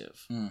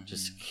perspective.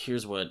 Just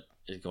here's what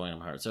is going on in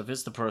my heart. So if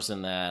it's the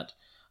person that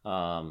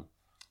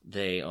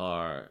they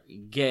are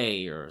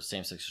gay or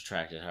same-sex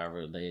attracted,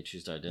 however they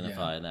choose to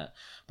identify in that,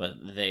 but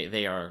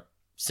they are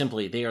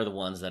the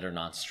ones that are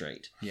not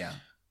straight. Yeah.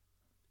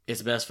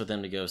 It's best for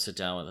them to go sit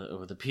down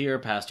with a peer,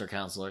 pastor,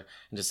 counselor,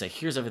 and just say,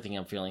 here's everything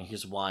I'm feeling.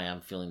 Here's why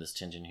I'm feeling this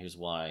tension. Here's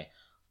why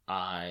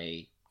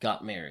I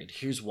got married.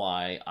 Here's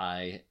why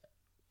I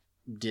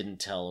didn't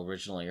tell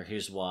originally, or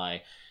here's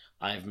why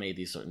I've made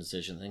these certain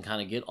decisions, and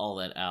kind of get all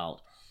that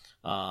out.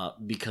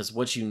 Because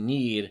what you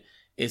need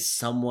is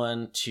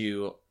someone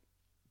to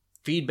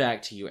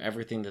feedback to you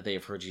everything that they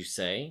have heard you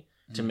say,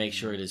 to make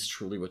sure it is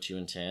truly what you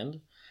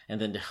intend,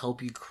 and then to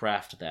help you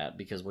craft that,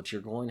 because what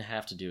you're going to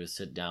have to do is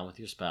sit down with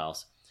your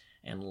spouse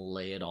and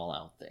lay it all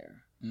out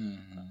there.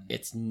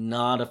 It's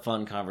not a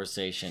fun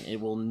conversation. It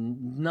will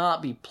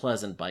not be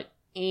pleasant by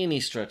any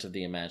stretch of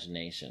the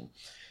imagination,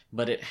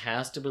 but it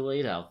has to be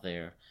laid out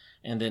there.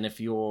 And then if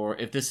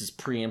this is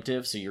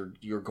preemptive, so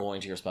you're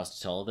going to your spouse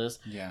to tell this,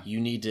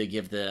 you need to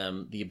give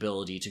them the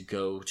ability to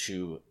go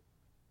to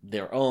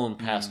their own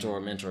pastor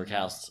or mentor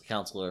or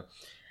counselor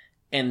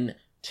and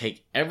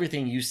take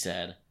everything you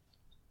said,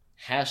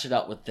 hash it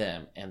out with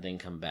them, and then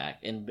come back.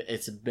 And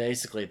it's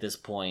basically at this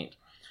point,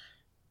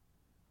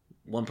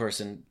 one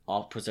person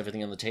puts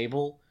everything on the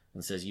table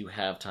and says, you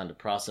have time to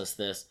process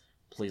this.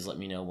 please let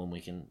me know when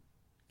we can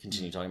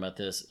continue talking about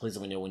this. Please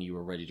let me know when you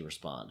are ready to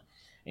respond.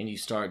 And you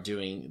start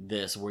doing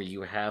this where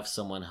you have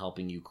someone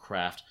helping you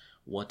craft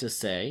what to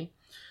say,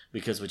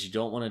 because what you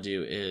don't want to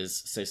do is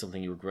say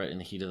something you regret in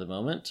the heat of the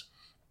moment,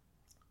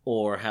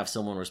 or have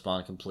someone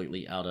respond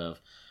completely out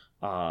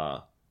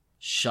of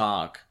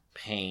shock,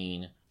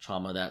 pain,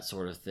 trauma, that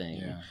sort of thing.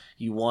 Yeah.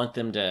 You want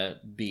them to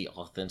be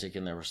authentic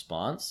in their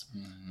response,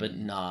 but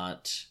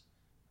not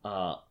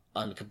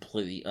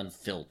completely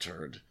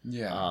unfiltered.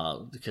 Yeah.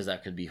 Because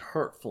that could be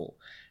hurtful.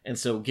 And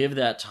so give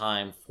that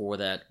time for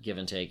that give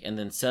and take, and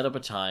then set up a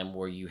time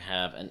where you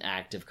have an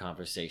active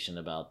conversation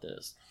about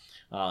this.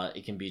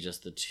 It can be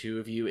just the two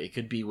of you. It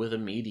could be with a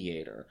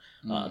mediator,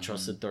 a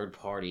trusted third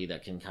party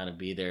that can kind of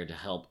be there to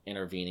help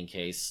intervene in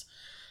case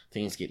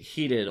things get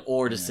heated,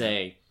 or to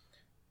say,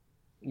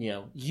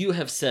 you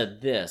have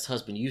said this,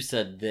 husband, you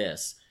said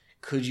this.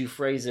 Could we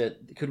phrase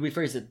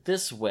it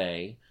this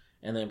way,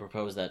 and then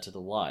propose that to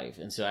the wife?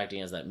 And so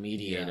acting as that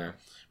mediator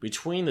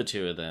between the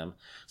two of them,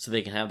 so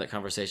they can have that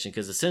conversation.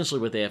 Because essentially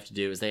what they have to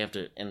do is they have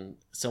to, in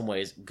some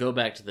ways, go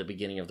back to the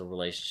beginning of the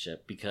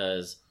relationship,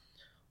 because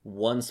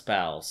one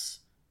spouse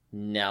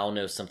now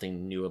knows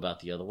something new about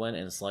the other one,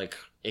 and it's like,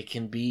 it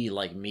can be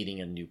like meeting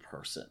a new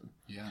person.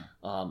 Yeah.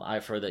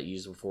 I've heard that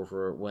used before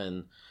for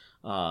when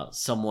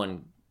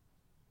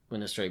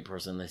when a straight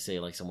person, they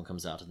say, like, someone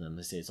comes out to them,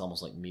 they say it's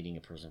almost like meeting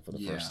a person for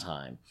the first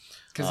time.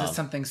 Because it's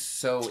something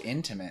so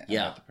intimate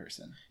about the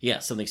person. Yeah,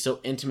 something so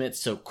intimate,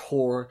 so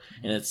core,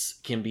 and it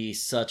can be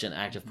such an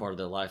active part of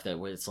their life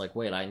that it's like,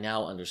 wait, I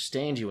now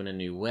understand you in a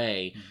new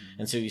way.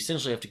 And so you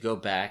essentially have to go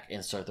back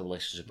and start the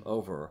relationship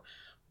over.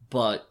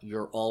 But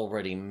you're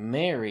already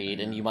married,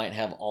 and you might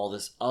have all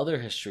this other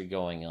history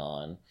going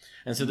on.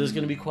 And so there's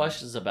going to be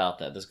questions about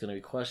that. There's going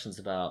to be questions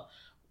about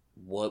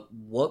what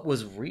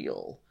was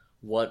real.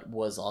 What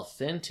was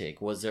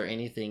authentic? Was there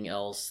anything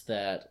else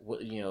that,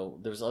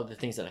 there's other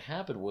things that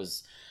happened? Were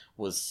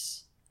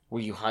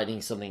you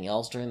hiding something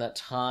else during that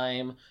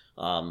time?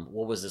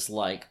 What was this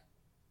like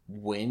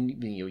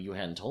when you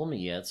hadn't told me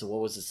yet? So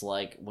what was this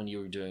like when you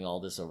were doing all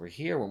this over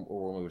here, or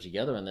when we were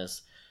together in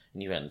this,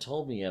 and you hadn't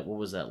told me yet? What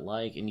was that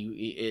like? And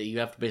you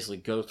have to basically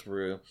go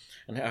through,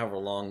 and however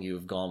long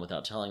you've gone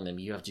without telling them,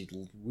 you have to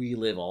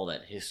relive all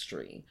that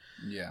history,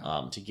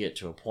 to get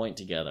to a point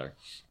together,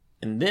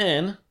 and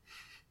then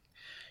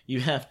you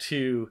have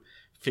to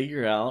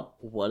figure out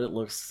what it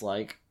looks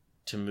like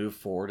to move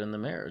forward in the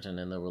marriage and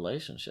in the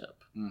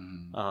relationship.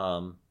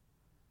 And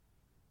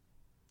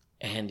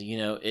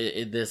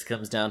this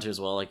comes down to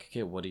as well, like,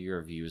 okay, what are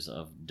your views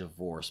of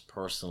divorce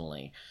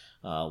personally?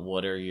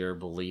 What are your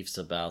beliefs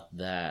about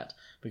that?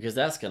 Because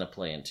that's going to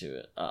play into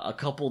it. A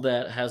couple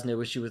that has no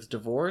issue with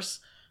divorce,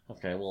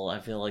 okay, well, I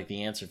feel like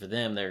the answer for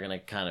them, they're going to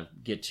kind of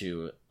get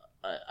to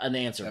an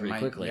answer pretty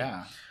quickly.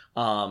 Yeah.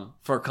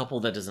 For a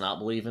couple that does not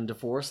believe in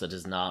divorce, that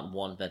does not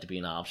want that to be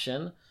an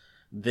option,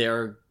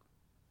 they're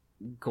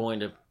going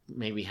to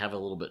maybe have a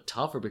little bit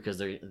tougher, because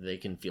they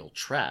can feel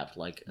trapped.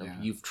 Like,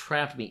 you've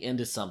trapped me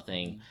into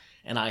something,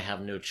 and I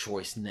have no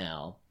choice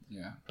now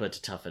but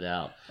to tough it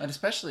out. And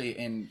especially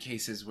in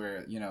cases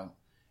where,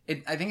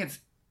 I think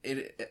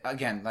it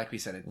again, like we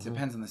said, it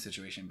depends on the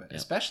situation, but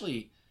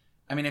especially,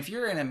 I mean, if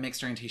you're in a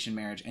mixed orientation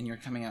marriage and you're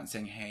coming out and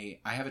saying, hey,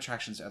 I have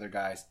attractions to other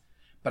guys,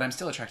 but I'm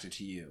still attracted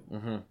to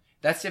you.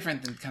 That's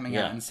different than coming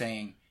out and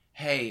saying,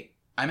 hey,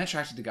 I'm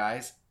attracted to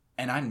guys,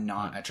 and I'm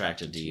not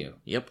attracted to you.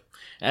 Yep.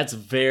 That's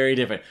very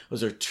different.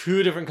 Those are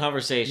two different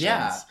conversations.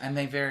 Yeah, and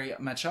they very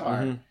much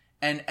are.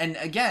 And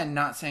again,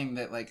 not saying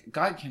that, like,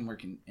 God can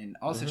work in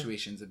all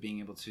situations of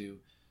being able to,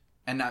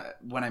 and not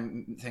when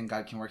I'm saying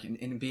God can work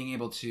in being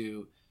able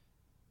to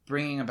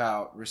bringing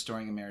about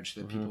restoring a marriage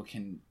so that people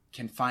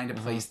can find a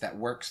place that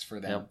works for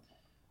them.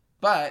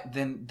 But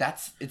then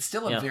it's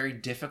still a very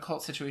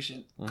difficult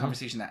situation,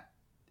 conversation that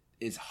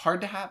is hard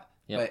to have,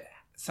 but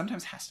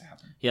sometimes has to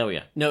happen.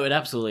 No, it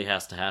absolutely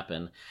has to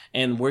happen.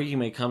 And where you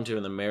may come to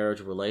in the marriage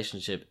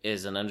relationship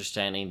is an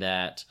understanding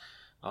that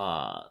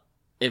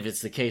if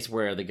it's the case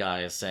where the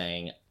guy is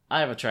saying, I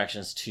have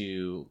attractions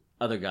to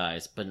other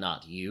guys, but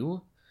not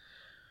you,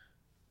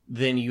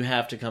 then you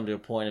have to come to a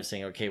point of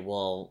saying, okay,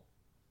 well,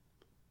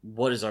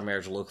 what does our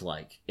marriage look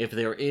like? If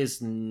there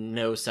is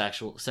no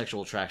sexual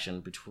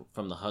attraction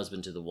from the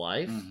husband to the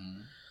wife,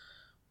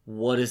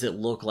 what does it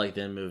look like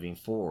then moving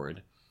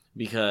forward?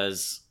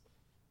 Because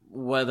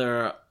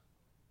whether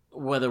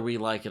we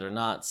like it or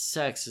not,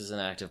 sex is an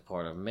active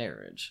part of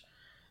marriage.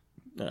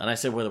 And I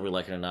say whether we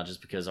like it or not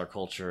just because our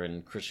culture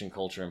and Christian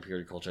culture and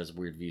purity culture has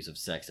weird views of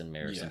sex and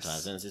marriage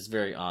sometimes. And it's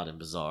very odd and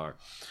bizarre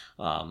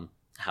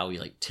how we,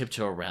 like,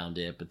 tiptoe around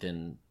it, but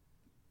then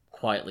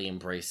quietly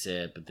embrace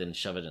it, but then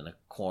shove it in a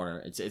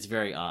corner. It's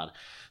very odd.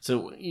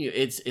 So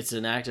it's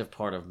an active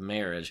part of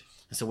marriage.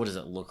 And so what does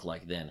it look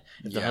like then?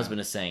 If the husband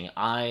is saying,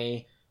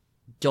 I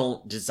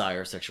don't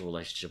desire a sexual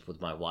relationship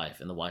with my wife,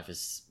 and the wife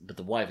is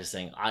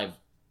saying, I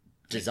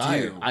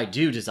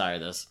do desire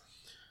this.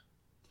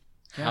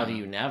 How do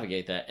you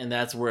navigate that? And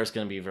that's where it's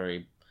going to be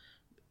very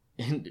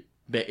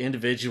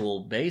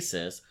individual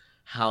basis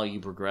how you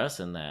progress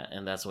in that.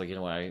 And that's why,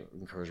 I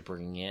encourage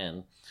bringing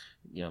in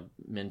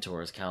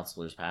mentors,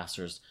 counselors,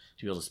 pastors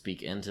to be able to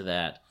speak into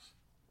that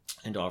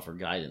and to offer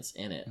guidance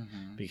in it,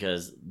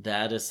 because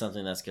that is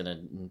something that's going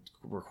to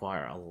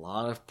require a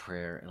lot of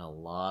prayer and a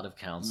lot of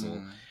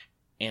counsel.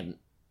 And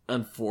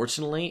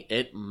unfortunately,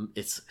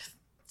 it's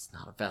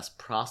not a fast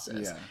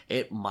process. Yeah.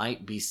 It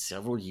might be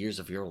several years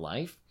of your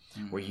life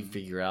where you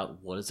figure out,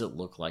 what does it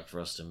look like for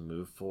us to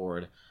move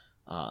forward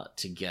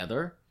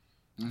together,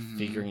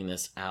 figuring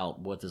this out,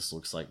 what this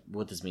looks like,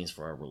 what this means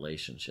for our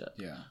relationship.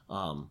 Yeah.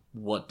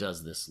 What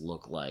does this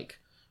look like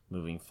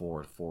moving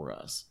forward for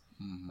us?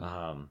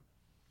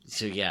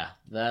 So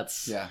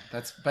that's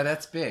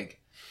big.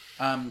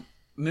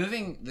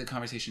 Moving the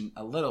conversation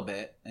a little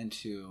bit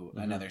into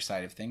another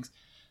side of things.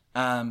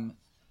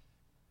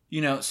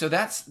 So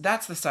that's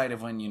the side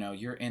of when,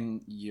 you're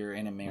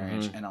in a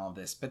marriage and all of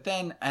this. But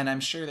then, and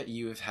I'm sure that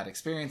you have had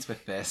experience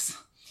with this,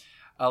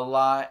 a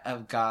lot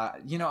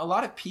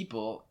of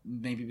people,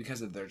 maybe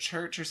because of their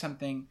church or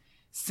something,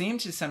 seem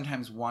to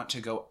sometimes want to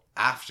go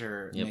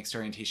after mixed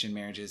orientation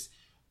marriages.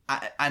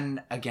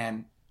 And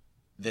again,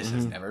 this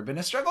has never been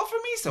a struggle for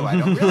me, so I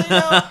don't really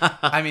know.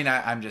 I mean,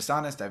 I'm just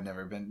honest. I've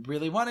never been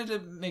really wanted a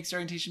mixed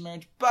orientation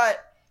marriage.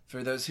 But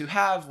for those who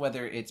have,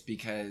 whether it's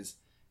because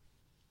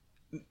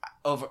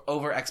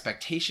over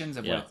expectations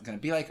of what it's going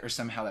to be like, or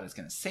somehow that it's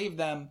going to save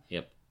them.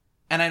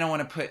 And I don't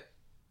want to put,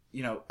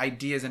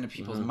 ideas into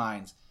people's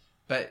minds.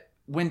 But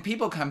when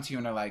people come to you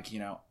and are like,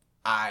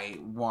 I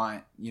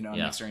want, a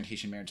mixed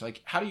orientation marriage,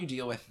 like, how do you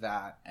deal with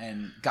that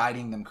and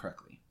guiding them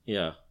correctly?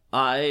 Yeah.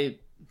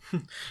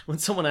 When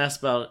someone asks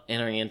about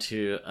entering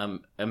into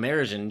a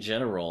marriage in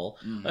general,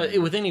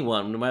 with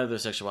anyone, no matter their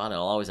sexuality,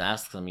 I'll always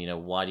ask them,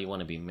 why do you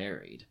want to be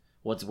married?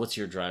 What's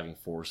your driving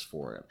force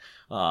for it?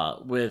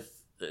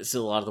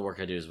 So a lot of the work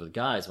I do is with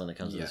guys when it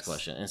comes to this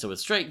question. And so with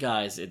straight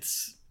guys,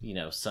 it's,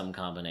 some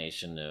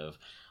combination of,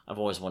 I've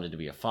always wanted to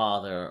be a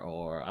father,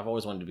 or I've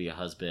always wanted to be a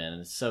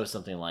husband. So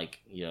something like,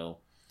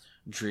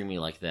 dreamy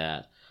like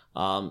that.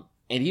 And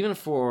even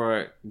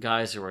for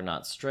guys who are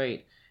not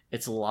straight,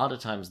 it's a lot of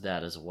times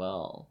that as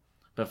well.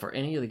 But for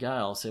any of the guy,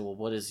 I'll say, well,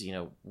 what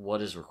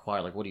is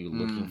required? Like, what are you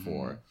looking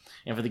for?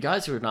 And for the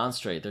guys who are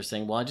non-straight, they're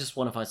saying, well, I just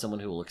want to find someone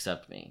who will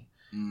accept me.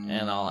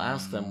 And I'll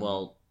ask them,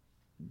 well,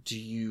 do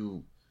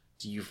you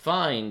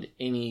find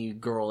any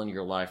girl in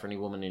your life or any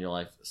woman in your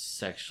life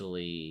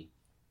sexually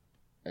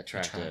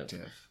attractive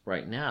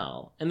right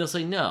now? And they'll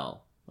say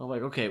no. I'm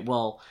like, okay,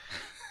 well,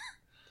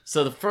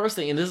 so the first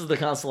thing, and this is the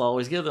counsel I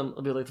always give them,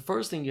 I'll be like, the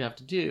first thing you have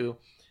to do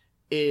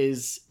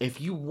is, if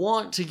you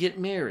want to get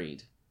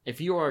married, if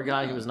you are a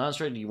guy who is not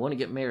straight and you want to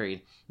get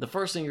married, the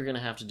first thing you're going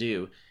to have to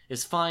do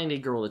is find a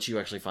girl that you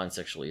actually find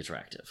sexually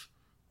attractive.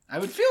 I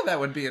would feel that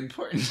would be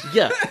important.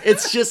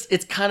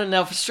 It's kind of,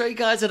 now for straight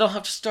guys, I don't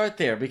have to start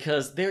there,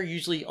 because they're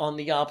usually on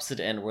the opposite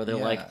end, where they're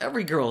like,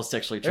 every girl is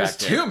sexually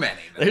attractive. There's too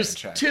many. There's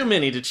too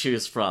many to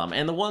choose from,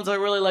 and the ones I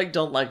really like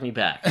don't like me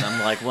back. And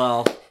I'm like,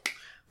 well,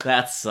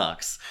 that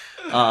sucks.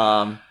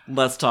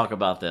 Let's talk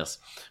about this.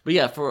 But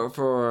yeah,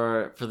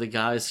 for the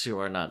guys who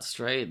are not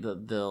straight,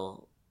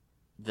 they'll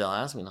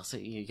ask me, and I'll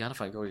say, you gotta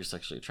find a girl you're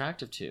sexually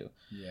attractive to.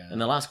 Yeah.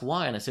 And they'll ask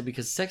why, and I say,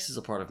 because sex is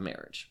a part of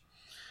marriage.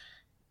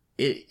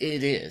 It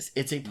is.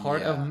 It's a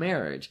part of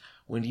marriage.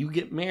 When you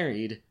get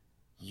married,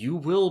 you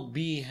will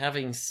be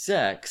having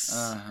sex.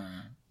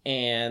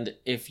 And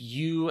if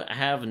you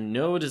have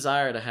no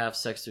desire to have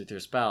sex with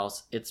your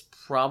spouse, it's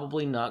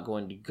probably not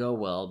going to go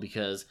well,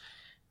 because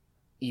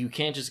you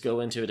can't just go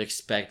into it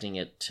expecting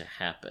it to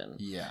happen.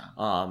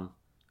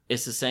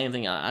 It's the same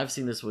thing. I've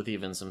seen this with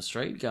even some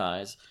straight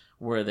guys,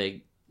 where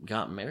they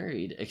got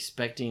married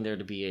expecting there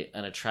to be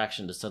an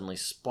attraction to suddenly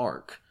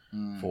spark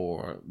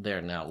for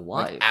their now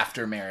wife. Like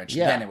after marriage,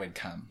 then it would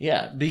come.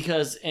 Yeah,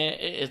 because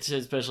it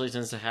especially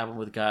tends to happen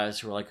with guys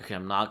who are like, okay,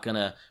 I'm not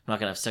gonna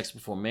have sex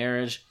before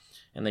marriage,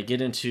 and they get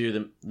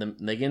into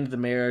the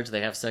marriage, they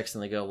have sex,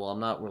 and they go, well,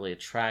 I'm not really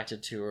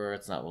attracted to her.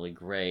 It's not really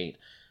great.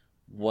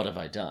 What have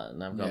I done?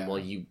 And I'm going, well,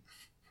 you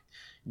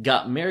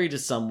got married to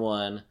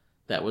someone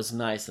that was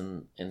nice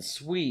and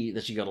sweet,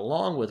 that you got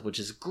along with, which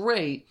is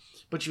great,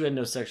 but you had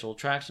no sexual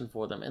attraction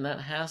for them, and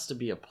that has to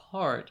be a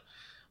part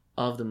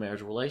of the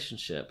marriage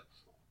relationship.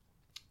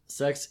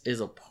 Sex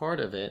is a part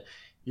of it.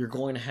 You're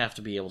going to have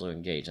to be able to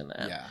engage in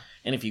that.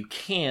 And if you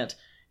can't,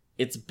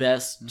 it's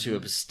best to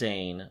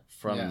abstain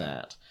from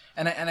that.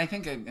 And I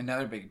think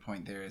another big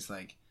point there is,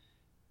 like,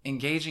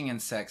 engaging in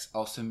sex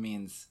also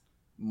means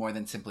more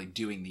than simply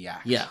doing the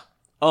act.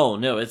 Oh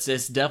no, it's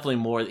definitely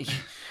more,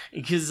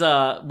 because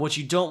what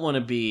you don't want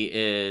to be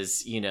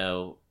is,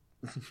 a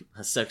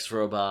sex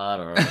robot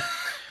or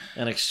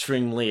an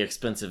extremely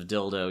expensive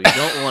dildo.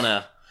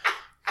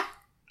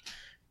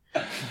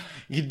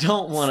 You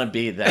don't want to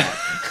be that.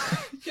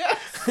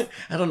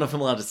 I don't know if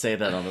I'm allowed to say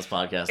that on this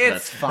podcast.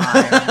 It's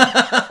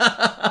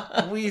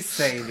fine. We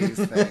say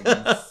these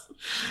things.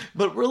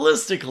 But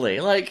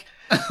realistically, like,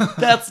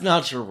 that's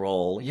not your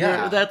role.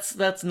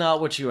 That's not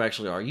what you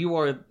actually are. You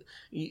are,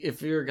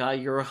 if you're a guy,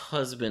 you're a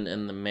husband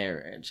in the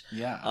marriage.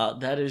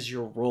 That is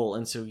your role.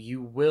 And so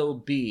you will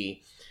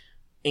be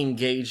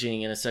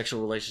engaging in a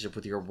sexual relationship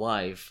with your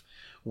wife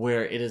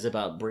where it is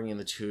about bringing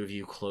the two of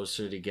you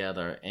closer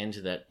together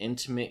into that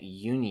intimate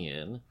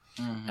union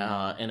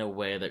in a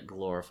way that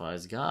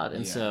glorifies God.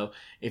 And so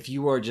if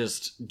you are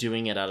just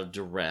doing it out of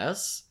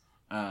duress,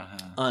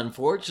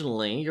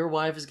 unfortunately, your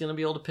wife is going to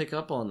be able to pick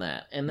up on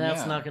that. And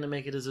that's not going to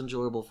make it as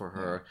enjoyable for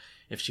her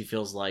if she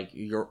feels like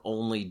you're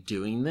only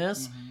doing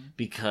this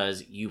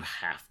because you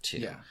have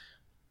to.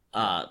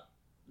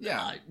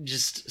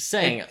 Just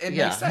saying. It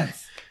makes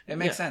sense. It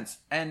makes sense.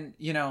 And,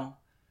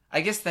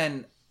 I guess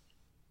then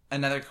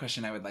another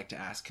question I would like to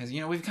ask, because,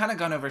 we've kind of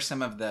gone over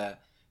some of the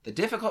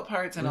difficult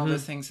parts and all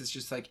those things. It's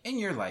just like, in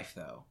your life,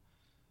 though,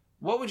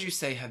 what would you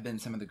say have been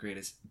some of the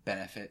greatest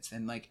benefits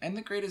and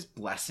the greatest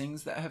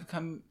blessings that have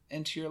come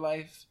into your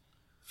life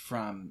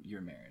from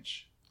your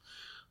marriage?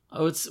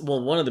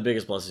 One of the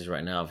biggest blessings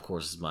right now, of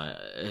course,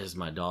 is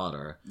my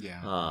daughter.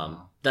 Yeah.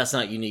 That's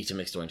not unique to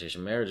mixed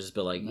orientation marriages,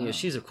 but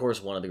she's of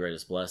course one of the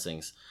greatest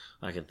blessings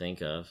I can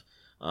think of.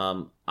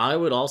 I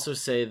would also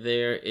say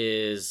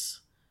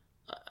there's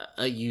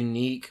a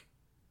unique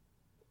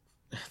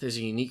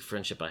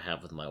friendship I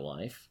have with my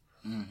wife.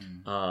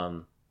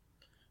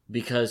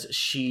 Because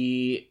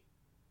she,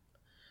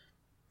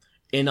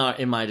 in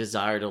my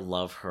desire to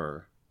love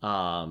her,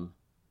 not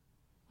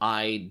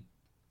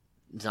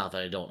that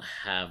I don't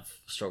have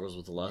struggles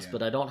with lust,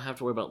 but I don't have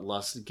to worry about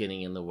lust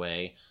getting in the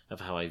way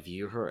of how I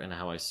view her and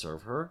how I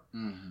serve her.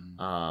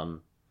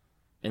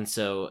 And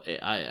so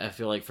I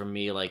feel like for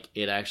me,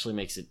 it actually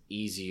makes it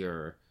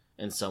easier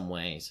in some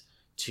ways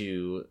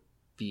to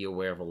be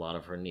aware of a lot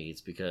of her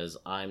needs, because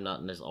I'm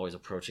not always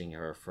approaching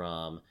her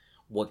from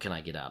what can I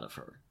get out of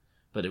her,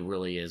 but it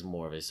really is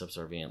more of a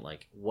subservient,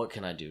 what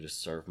can I do to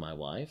serve my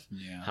wife?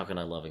 How can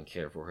I love and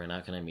care for her? And how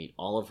can I meet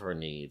all of her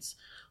needs,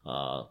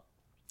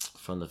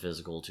 from the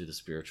physical to the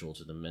spiritual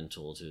to the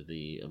mental to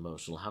the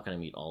emotional? How can I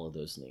meet all of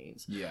those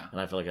needs? And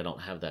I feel like I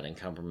don't have that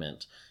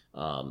encumberment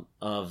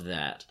of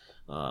that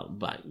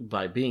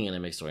by being in a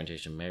mixed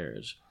orientation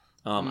marriage.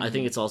 I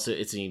think it's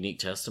a unique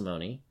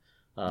testimony.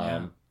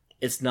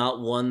 It's not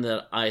one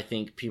that I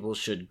think people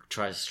should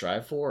try to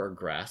strive for or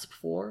grasp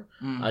for.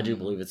 I do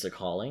believe it's a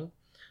calling.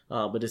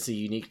 But it's a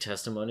unique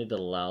testimony that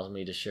allows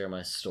me to share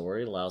my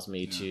story. It allows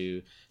me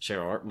to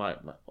share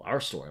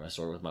our story, my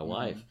story with my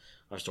wife,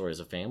 our story as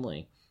a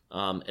family.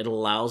 It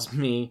allows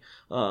me,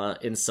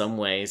 in some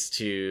ways,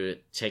 to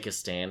take a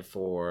stand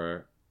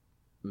for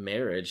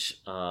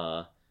marriage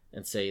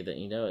and say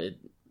that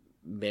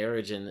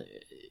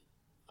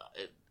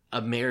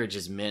a marriage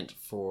is meant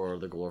for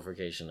the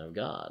glorification of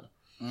God.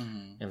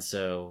 And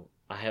so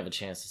I have a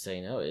chance to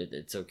say, no,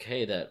 it's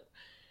okay that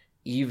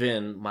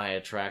even my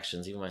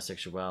attractions, even my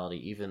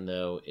sexuality, even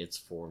though it's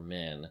for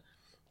men,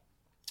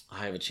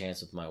 I have a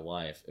chance with my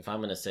wife. If I'm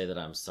going to say that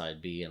I'm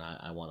side B and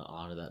I want to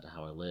honor that to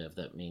how I live,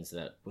 that means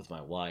that with my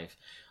wife,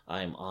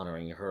 I'm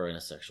honoring her in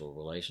a sexual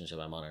relationship.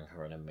 I'm honoring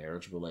her in a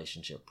marriage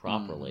relationship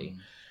properly.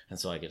 And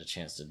so I get a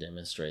chance to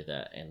demonstrate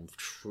that and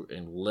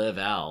live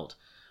out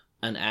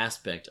an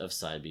aspect of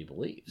side B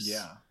beliefs.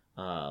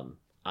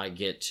 I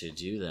get to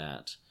do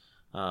that.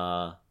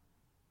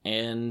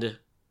 And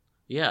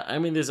yeah, I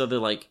mean, there's other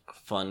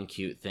fun,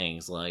 cute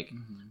things.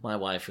 My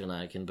wife and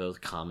I can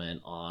both comment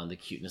on the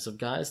cuteness of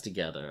guys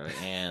together,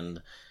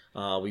 and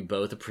we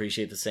both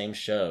appreciate the same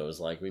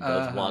shows. We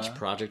both watch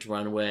Project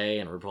Runway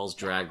and RuPaul's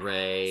Drag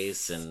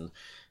Race and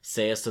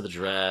Say Yes to the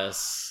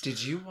Dress.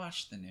 Did you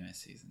watch the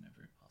newest season of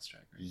RuPaul's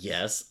Drag Race?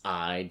 Yes,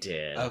 I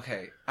did.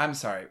 Okay, I'm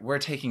sorry. We're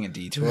taking a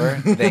detour.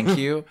 Thank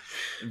you,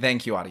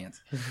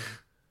 audience.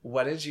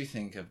 What did you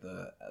think of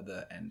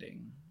the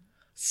ending?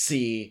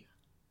 See,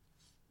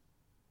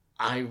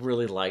 I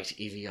really liked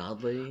Evie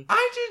Oddly.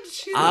 I did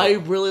too. I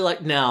really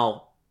liked.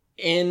 Now,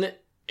 it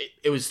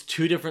was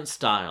two different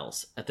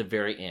styles at the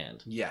very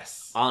end.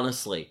 Yes,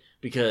 honestly,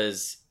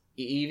 because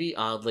Evie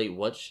Oddly,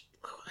 what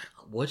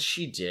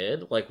she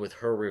did, with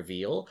her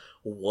reveal,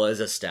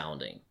 was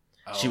astounding.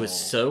 Oh. She was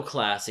so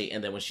classy,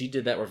 and then when she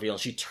did that reveal,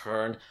 she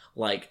turned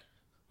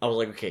I was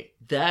like, okay,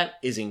 that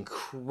is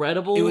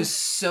incredible. It was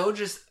so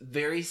just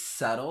very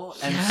subtle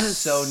and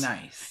so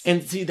nice.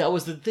 And see, that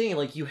was the thing.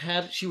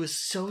 She was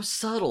so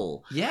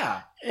subtle.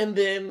 Yeah. And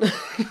then...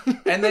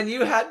 and then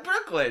you had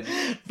Brooklyn.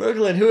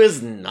 Brooklyn, who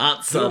is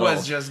not subtle. Who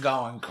was just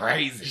going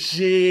crazy.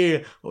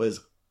 She was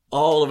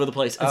all over the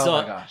place. And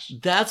my gosh.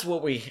 That's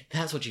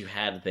what you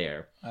had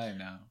there. I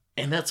know.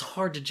 And that's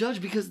hard to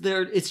judge because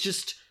it's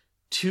just...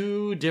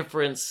 two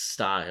different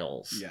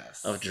styles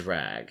of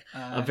drag.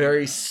 A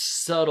very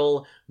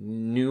subtle,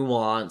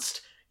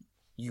 nuanced,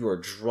 you are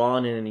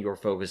drawn in and you are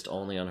focused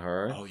only on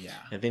her. Oh, yeah.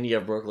 And then you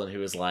have Brooklyn,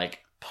 who is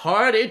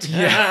party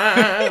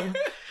time!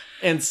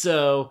 And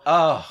so...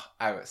 oh,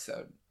 I was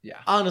so... yeah.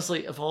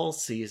 Honestly, of all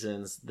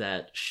seasons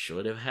that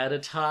should have had a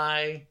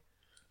tie,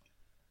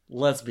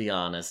 let's be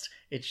honest,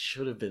 it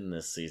should have been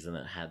this season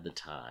that had the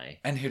tie.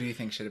 And who do you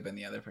think should have been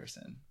the other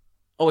person?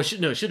 Oh, it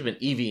should have been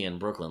Evie and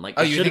Brooklyn.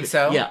 Oh, you think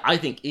so? Yeah, I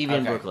think Evie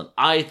and Brooklyn.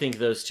 I think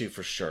those two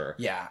for sure.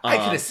 Yeah, I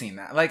could have seen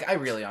that. I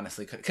really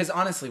honestly could. Because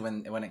honestly,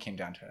 when it came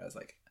down to it, I was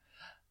like,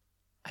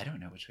 I don't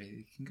know which way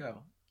they can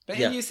go. But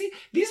Yeah. and you see,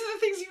 these are the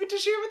things you get to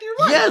share with your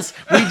wife. Yes,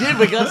 we did.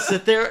 We got to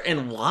sit there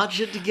and watch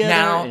it together.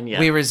 Now and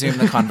we resume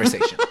the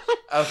conversation.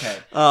 Okay.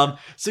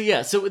 So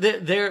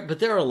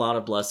there are a lot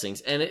of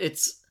blessings, and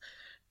it's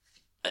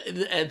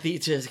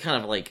to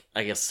kind of like,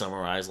 I guess,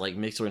 summarize, like,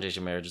 mixed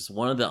orientation marriages.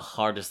 One of the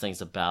hardest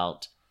things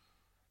about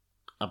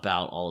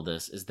all of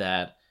this is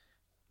that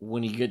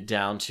when you get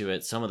down to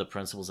it, some of the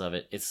principles of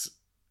it, it's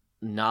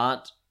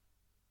not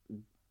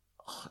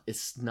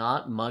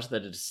much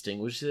that it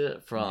distinguishes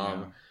it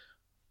from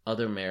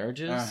other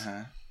marriages.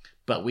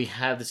 But we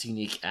have this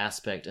unique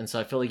aspect, and so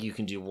I feel like you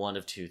can do one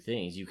of two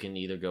things. You can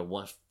either go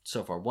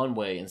one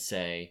way and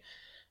say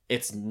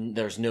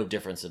there's no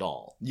difference at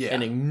all,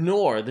 and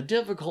ignore the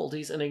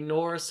difficulties and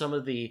ignore some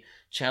of the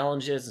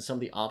challenges and some of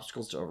the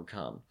obstacles to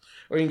overcome,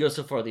 or you can go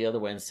so far the other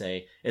way and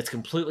say it's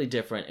completely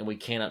different and we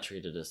cannot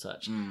treat it as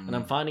such. And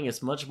I'm finding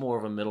it's much more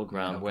of a middle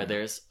ground where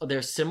there's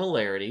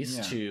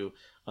similarities to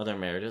other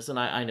marriages, and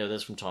I know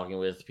this from talking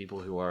with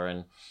people who are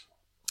in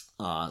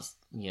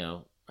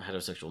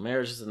heterosexual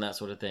marriages and that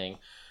sort of thing.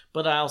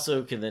 But I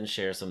also can then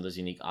share some of those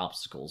unique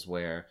obstacles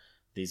where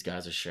these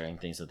guys are sharing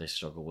things that they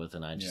struggle with,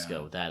 and I just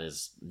go, that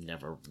has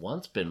never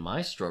once been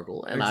my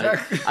struggle. And I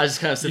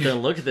just kind of sit there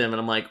and look at them, and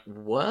I'm like,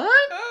 what?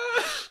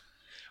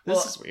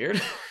 This is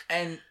weird.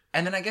 And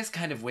then I guess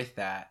kind of with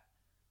that,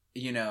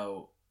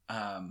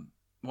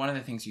 one of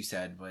the things you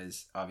said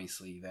was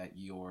obviously that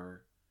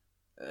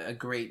a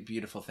great,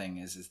 beautiful thing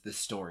is the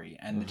story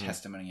and the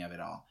testimony of it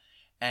all.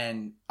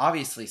 And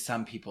obviously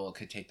some people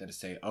could take that to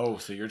say, oh,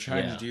 so you're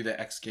trying to do the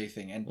ex-gay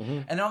thing.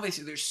 And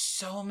obviously there's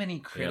so many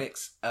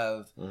critics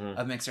of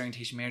mixed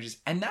orientation marriages.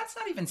 And that's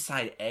not even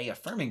side A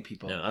affirming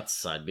people. No, that's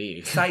side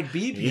B. Side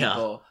B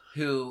people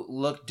who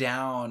look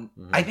down.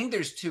 I think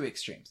there's two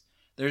extremes.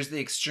 There's the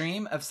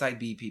extreme of side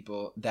B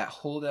people that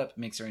hold up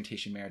mixed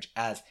orientation marriage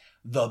as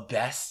the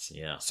best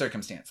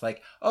circumstance.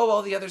 Like, oh,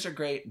 well, the others are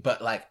great,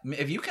 but like,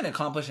 if you can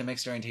accomplish a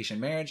mixed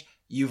orientation marriage,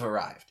 you've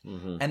arrived.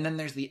 And then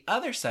there's the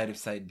other side of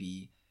side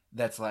B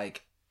that's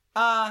like,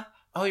 oh,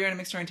 you're in a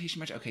mixed orientation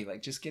marriage? Okay,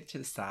 like, just get to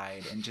the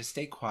side and just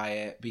stay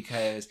quiet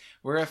because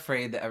we're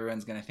afraid that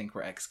everyone's going to think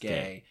we're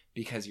ex-gay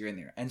because you're in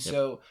there. And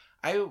so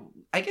I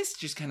guess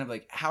just kind of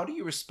like, how do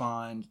you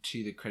respond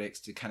to the critics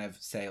to kind of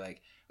say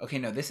like, okay,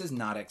 no, this is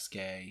not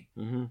ex-gay,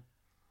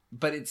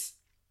 but it's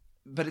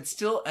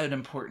still an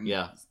important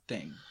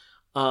thing.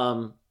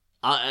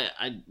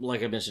 I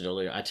like I mentioned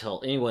earlier, I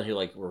tell anyone who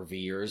like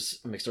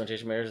reveres mixed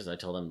orientation marriages, I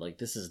tell them like,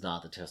 this is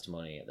not the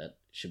testimony that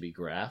should be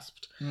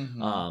grasped.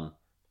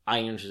 I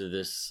enter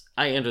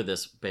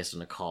this based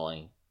on a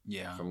calling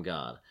from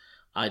God.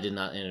 I did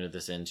not enter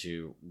this in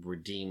to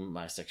redeem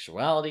my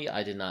sexuality.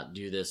 I did not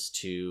do this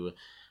to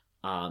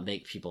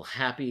make people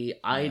happy.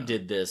 I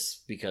did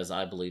this because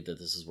I believe that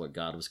this is what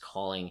God was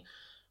calling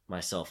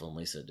myself and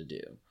Lisa to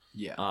do.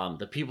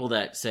 The people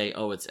that say,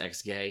 oh, it's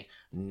ex-gay,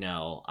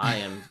 no, I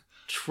am,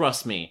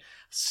 trust me,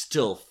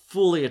 still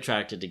fully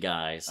attracted to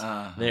guys.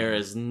 There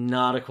is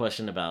not a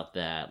question about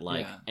that.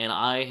 Like, and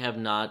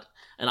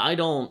I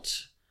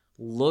don't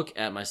look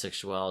at my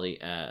sexuality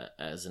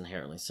as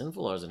inherently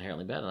sinful or as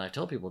inherently bad. And I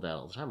tell people that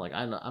all the time. Like,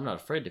 I'm not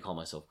afraid to call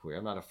myself queer.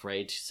 I'm not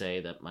afraid to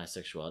say that my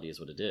sexuality is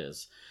what it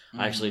is.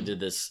 I actually did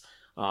this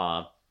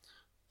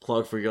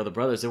plug for Your Other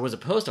Brothers. There was a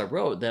post I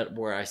wrote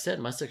where I said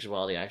my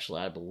sexuality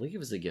actually, I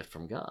believe, is a gift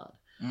from God.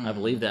 I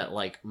believe that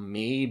like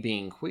me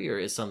being queer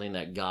is something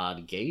that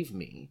God gave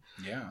me.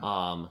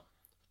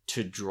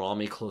 To draw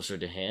me closer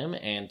to him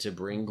and to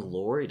bring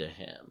glory to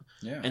him.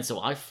 And so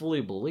I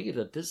fully believe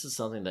that this is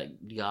something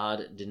that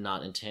God did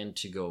not intend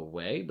to go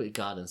away, but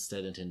God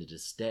instead intended to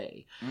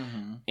stay.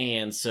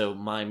 And so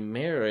my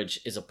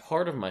marriage is a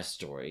part of my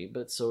story,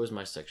 but so is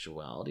my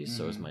sexuality,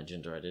 so is my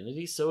gender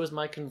identity, so is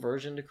my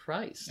conversion to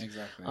Christ.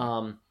 Exactly.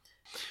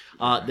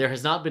 There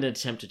has not been an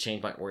attempt to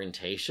change my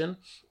orientation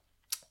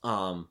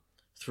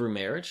through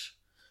marriage.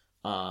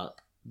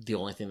 The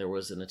only thing there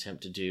was an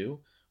attempt to do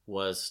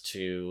was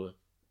to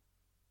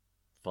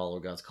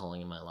follow God's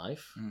calling in my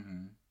life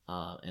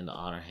and to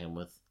honor him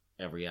with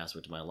every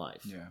aspect of my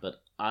life. But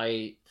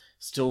I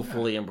still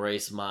fully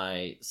embrace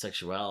my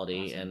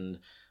sexuality and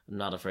I'm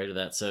not afraid of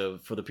that. So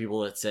for the people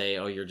that say,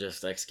 oh, you're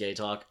just ex-gay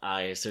talk,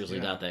 I seriously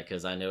doubt that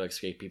because I know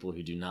ex-gay people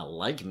who do not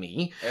like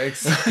me.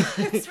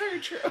 It's very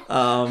true.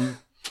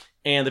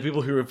 And the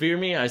people who revere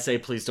me, I say,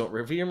 please don't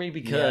revere me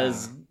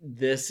because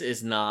this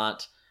is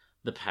not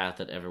the path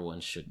that everyone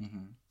should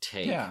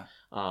take.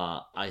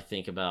 I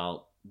think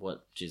about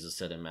what Jesus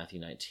said in Matthew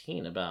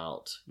 19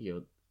 about,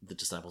 the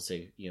disciples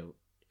say,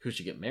 who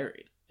should get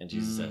married? And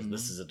Jesus says,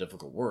 this is a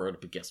difficult word,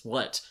 but guess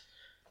what?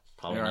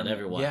 Probably not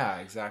everyone. Yeah,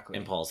 exactly.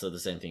 And Paul said the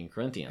same thing in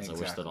Corinthians. I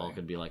wish that all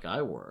could be like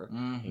I were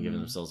and give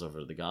themselves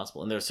over to the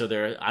gospel.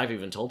 And I've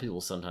even told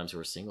people sometimes who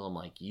are single, I'm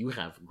like, you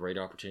have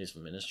greater opportunities for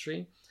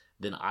ministry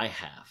than I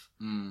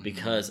have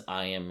because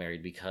I am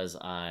married, because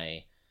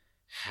I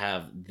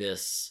have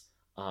this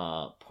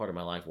part of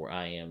my life where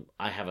I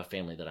have a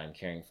family that I'm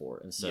caring for.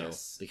 And so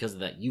because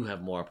of that, you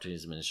have more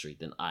opportunities in ministry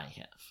than I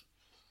have.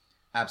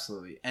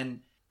 Absolutely.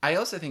 And I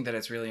also think that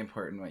it's really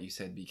important what you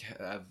said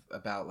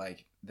about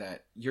like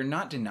that you're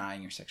not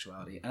denying your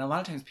sexuality, and a lot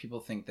of times people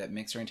think that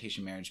mixed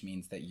orientation marriage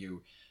means that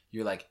you're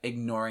like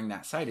ignoring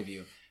that side of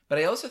you. But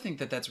I also think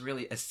that that's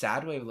really a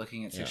sad way of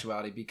looking at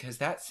sexuality, because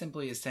that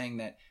simply is saying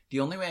that the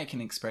only way I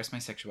can express my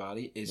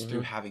sexuality is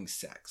through having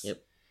sex.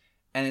 Yep.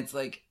 And it's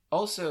like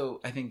also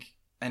I think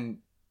and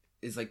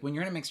is like when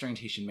you're in a mixed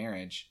orientation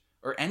marriage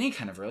or any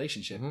kind of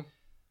relationship,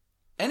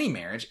 any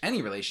marriage,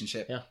 any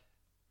relationship. Yeah.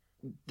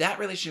 That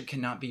relationship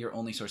cannot be your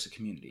only source of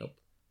community. Nope.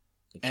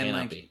 It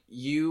cannot be.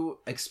 You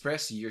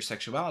express your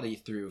sexuality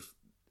through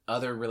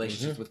other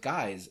relationships with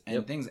guys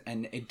and things,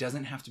 and it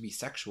doesn't have to be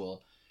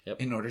sexual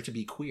in order to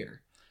be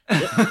queer.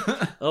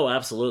 Oh,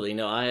 absolutely.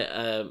 No,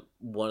 I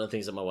one of the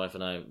things that my wife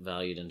and I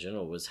valued in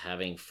general was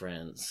having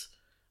friends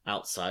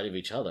outside of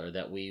each other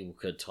that we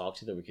could talk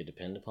to, that we could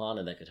depend upon,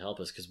 and that could help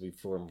us, because we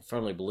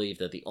firmly believe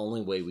that the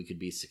only way we could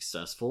be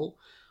successful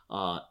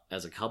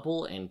as a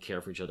couple and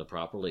care for each other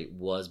properly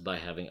was by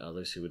having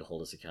others who would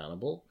hold us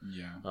accountable,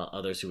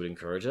 others who would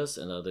encourage us,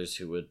 and others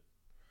who would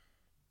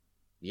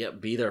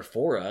be there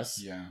for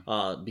us.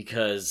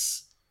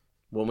 Because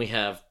when we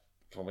have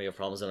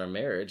problems in our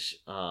marriage,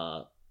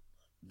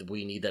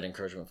 we need that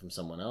encouragement from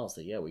someone else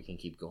that we can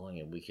keep going,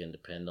 and we can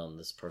depend on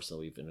this person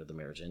that we've entered the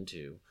marriage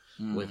into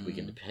we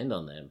can depend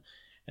on them,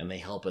 and they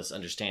help us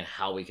understand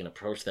how we can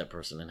approach that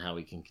person and how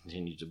we can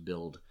continue to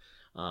build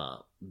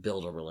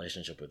a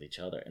relationship with each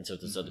other. And so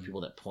there's other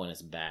people that point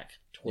us back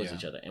towards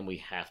each other, and we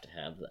have to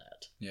have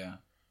that. Yeah,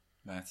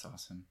 that's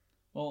awesome.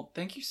 Well,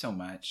 thank you so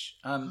much.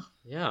 Thank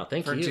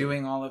you for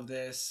doing all of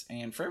this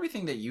and for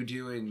everything that you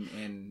do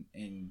in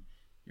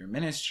your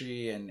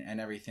ministry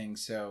and everything.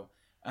 So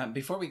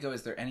before we go,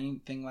 is there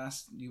anything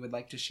last you would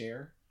like to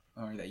share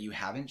or that you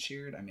haven't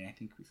shared? I mean, I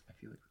feel like we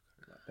covered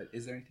a lot, but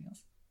is there anything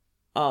else?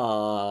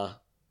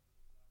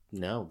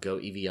 No, go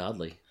Evie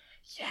Oddly.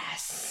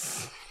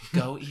 Yes.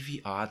 Go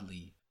Evie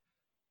Oddly.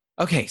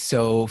 Okay,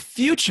 so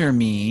future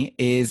me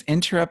is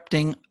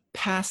interrupting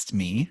past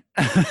me.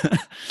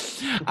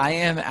 I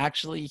am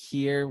actually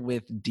here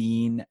with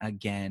Dean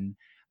again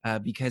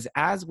because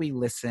as we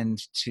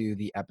listened to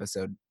the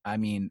episode, I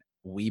mean,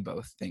 we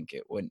both think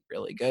it went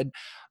really good,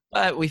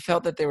 but we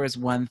felt that there was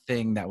one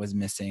thing that was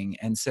missing.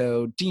 And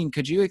so, Dean,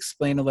 could you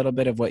explain a little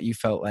bit of what you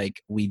felt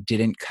like we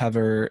didn't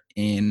cover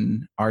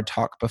in our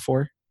talk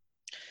before?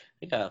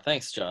 Yeah,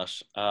 thanks,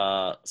 Josh.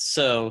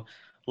 So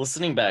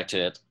listening back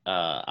to it,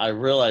 I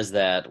realized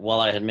that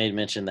while I had made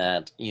mention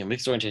that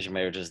mixed orientation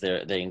marriages,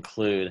 they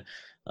include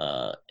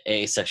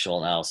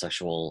asexual and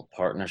allosexual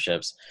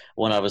partnerships.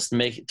 When I was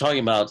talking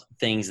about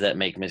things that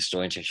make mixed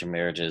orientation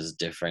marriages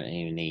different and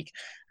unique,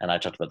 and I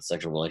talked about the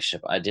sexual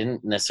relationship, I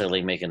didn't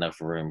necessarily make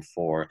enough room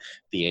for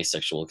the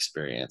asexual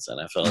experience, and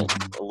I felt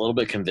a little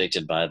bit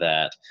convicted by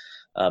that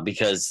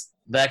because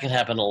that can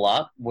happen a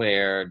lot,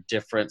 where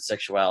different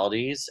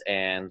sexualities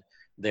and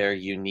their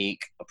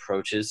unique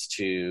approaches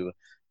to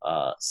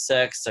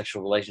sex,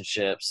 sexual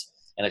relationships,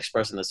 and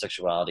expressing the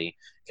sexuality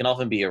can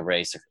often be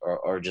erased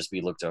or just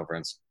be looked over.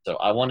 And so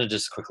I want to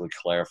just quickly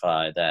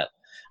clarify that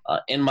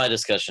in my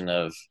discussion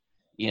of,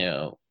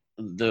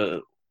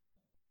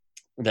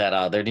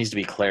 there needs to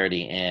be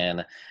clarity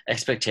in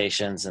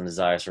expectations and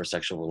desires for a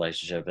sexual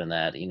relationship, and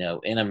that,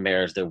 in a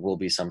marriage there will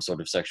be some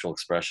sort of sexual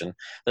expression,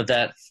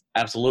 that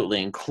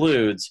absolutely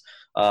includes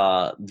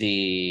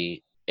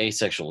the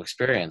asexual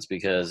experience,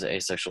 because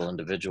asexual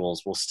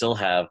individuals will still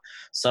have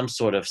some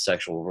sort of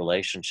sexual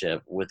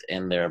relationship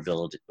within their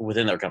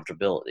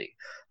comfortability.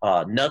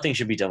 Nothing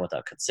should be done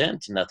without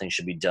consent. Nothing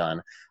should be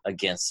done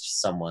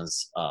against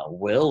someone's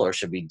will, or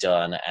should be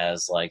done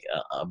as like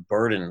a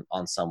burden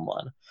on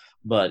someone.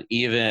 But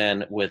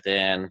even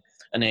within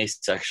an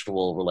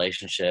asexual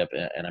relationship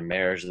and a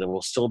marriage, there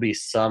will still be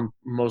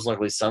most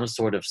likely some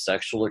sort of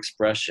sexual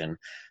expression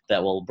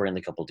that will bring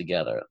the couple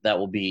together. That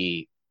will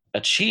be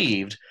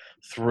achieved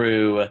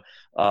through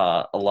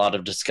a lot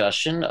of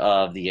discussion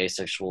of the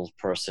asexual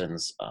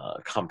person's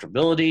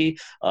comfortability,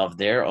 of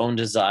their own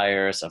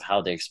desires, of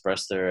how they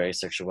express their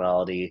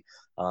asexuality,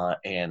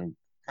 and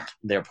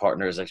their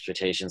partner's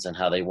expectations, and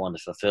how they want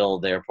to fulfill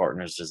their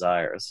partner's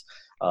desires.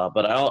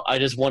 But I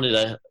just wanted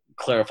to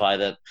clarify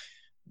that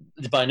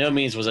by no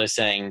means was I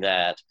saying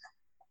that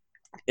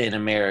in a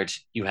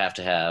marriage you have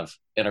to have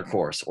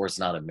intercourse or it's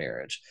not a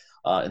marriage.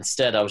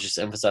 Instead, I was just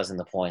emphasizing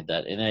the point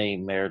that in a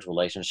marriage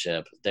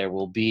relationship, there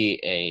will be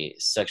a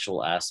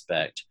sexual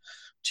aspect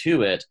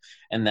to it,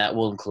 and that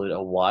will include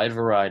a wide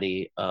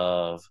variety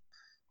of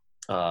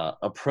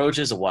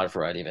approaches, a wide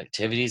variety of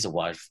activities.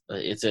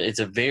 It's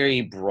a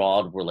very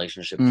broad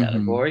relationship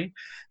category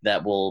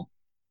that will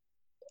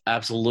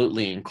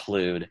absolutely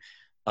include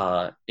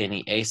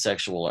any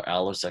asexual or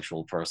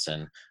allosexual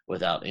person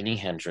without any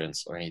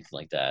hindrance or anything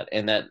like that,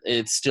 and that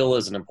it still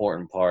is an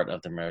important part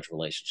of the marriage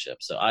relationship.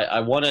 So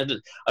I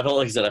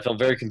felt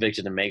very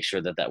convicted to make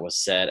sure that was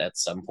said at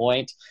some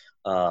point.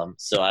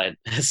 So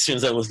as soon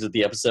as I listened to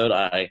the episode,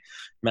 I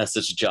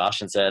messaged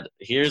Josh and said,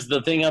 "Here's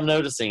the thing I'm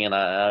noticing," and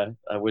I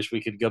wish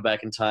we could go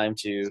back in time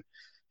to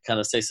kind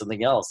of say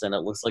something else, and it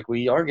looks like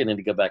we are getting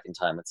to go back in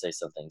time and say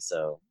something.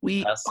 So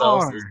We past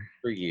selves is are.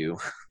 for you.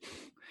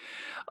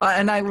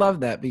 And I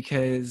love that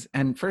because,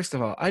 and first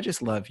of all, I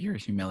just love your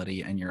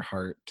humility and your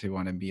heart to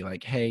want to be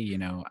like, hey,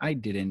 I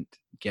didn't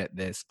get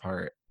this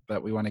part,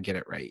 but we want to get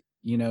it right,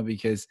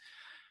 because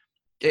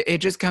it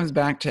just comes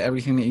back to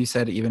everything that you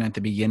said, even at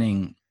the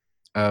beginning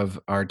of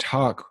our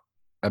talk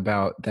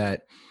about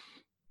that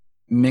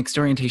mixed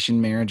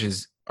orientation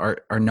marriages are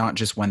not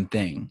just one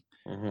thing.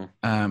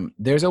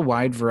 There's a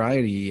wide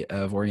variety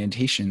of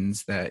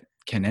orientations that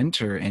can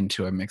enter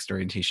into a mixed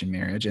orientation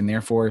marriage, and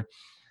therefore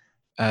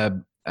a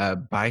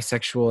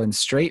bisexual and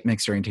straight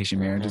mixed orientation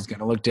marriage is going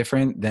to look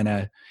different than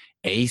a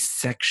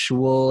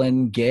asexual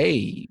and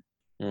gay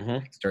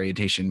mixed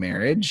orientation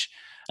marriage.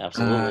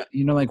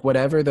 Absolutely. Like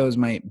whatever those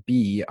might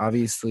be,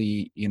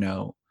 obviously,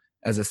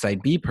 as a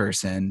side B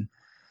person,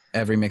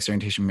 every mixed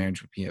orientation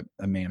marriage would be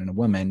a man and a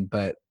woman,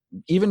 but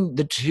even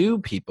the two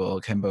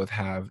people can both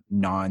have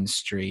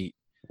non-straight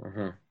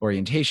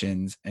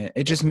orientations.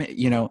 It just,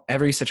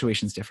 every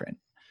situation is different.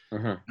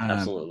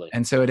 Absolutely.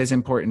 And so it is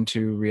important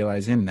to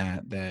realize in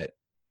that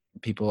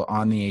people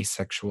on the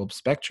asexual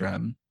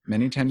spectrum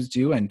many times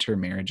do enter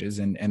marriages,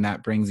 and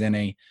that brings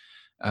in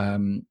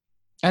an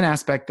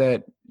aspect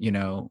that,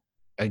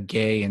 a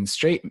gay and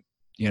straight,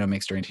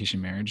 mixed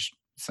orientation marriage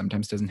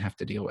sometimes doesn't have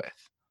to deal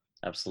with.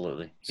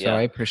 Absolutely. So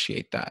I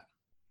appreciate that.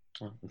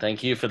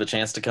 Thank you for the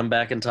chance to come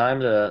back in time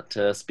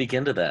to speak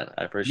into that.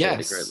 I appreciate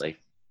it greatly.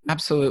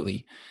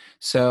 Absolutely.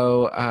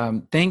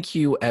 So thank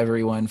you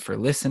everyone for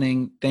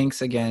listening.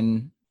 Thanks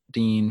again,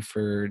 Dean,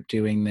 for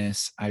doing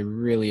this. I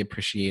really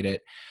appreciate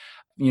it.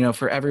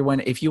 For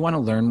everyone, if you want to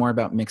learn more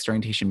about mixed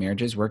orientation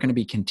marriages, we're going to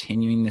be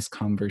continuing this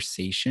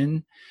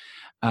conversation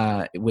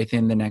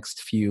within the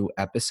next few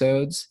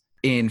episodes.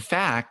 In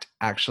fact,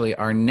 actually,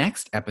 our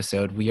next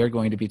episode, we are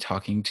going to be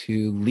talking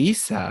to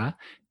Lisa,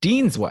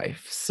 Dean's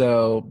wife.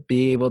 So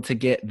be able to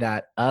get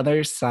that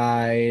other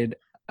side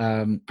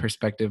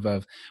perspective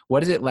of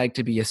what is it like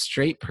to be a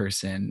straight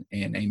person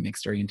in a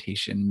mixed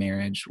orientation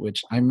marriage,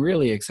 which I'm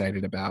really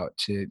excited about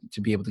to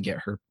be able to get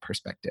her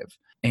perspective.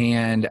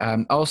 And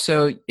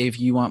also, if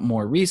you want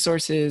more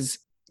resources,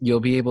 you'll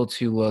be able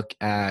to look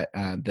at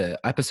the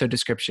episode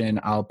description.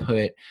 I'll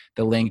put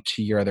the link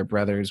to Your Other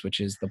Brothers, which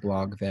is the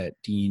blog that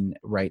Dean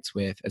writes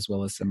with, as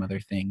well as some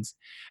other things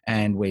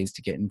and ways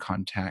to get in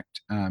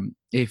contact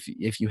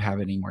if you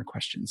have any more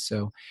questions.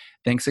 So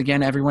thanks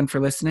again, everyone, for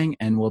listening,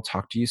 and we'll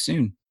talk to you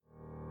soon.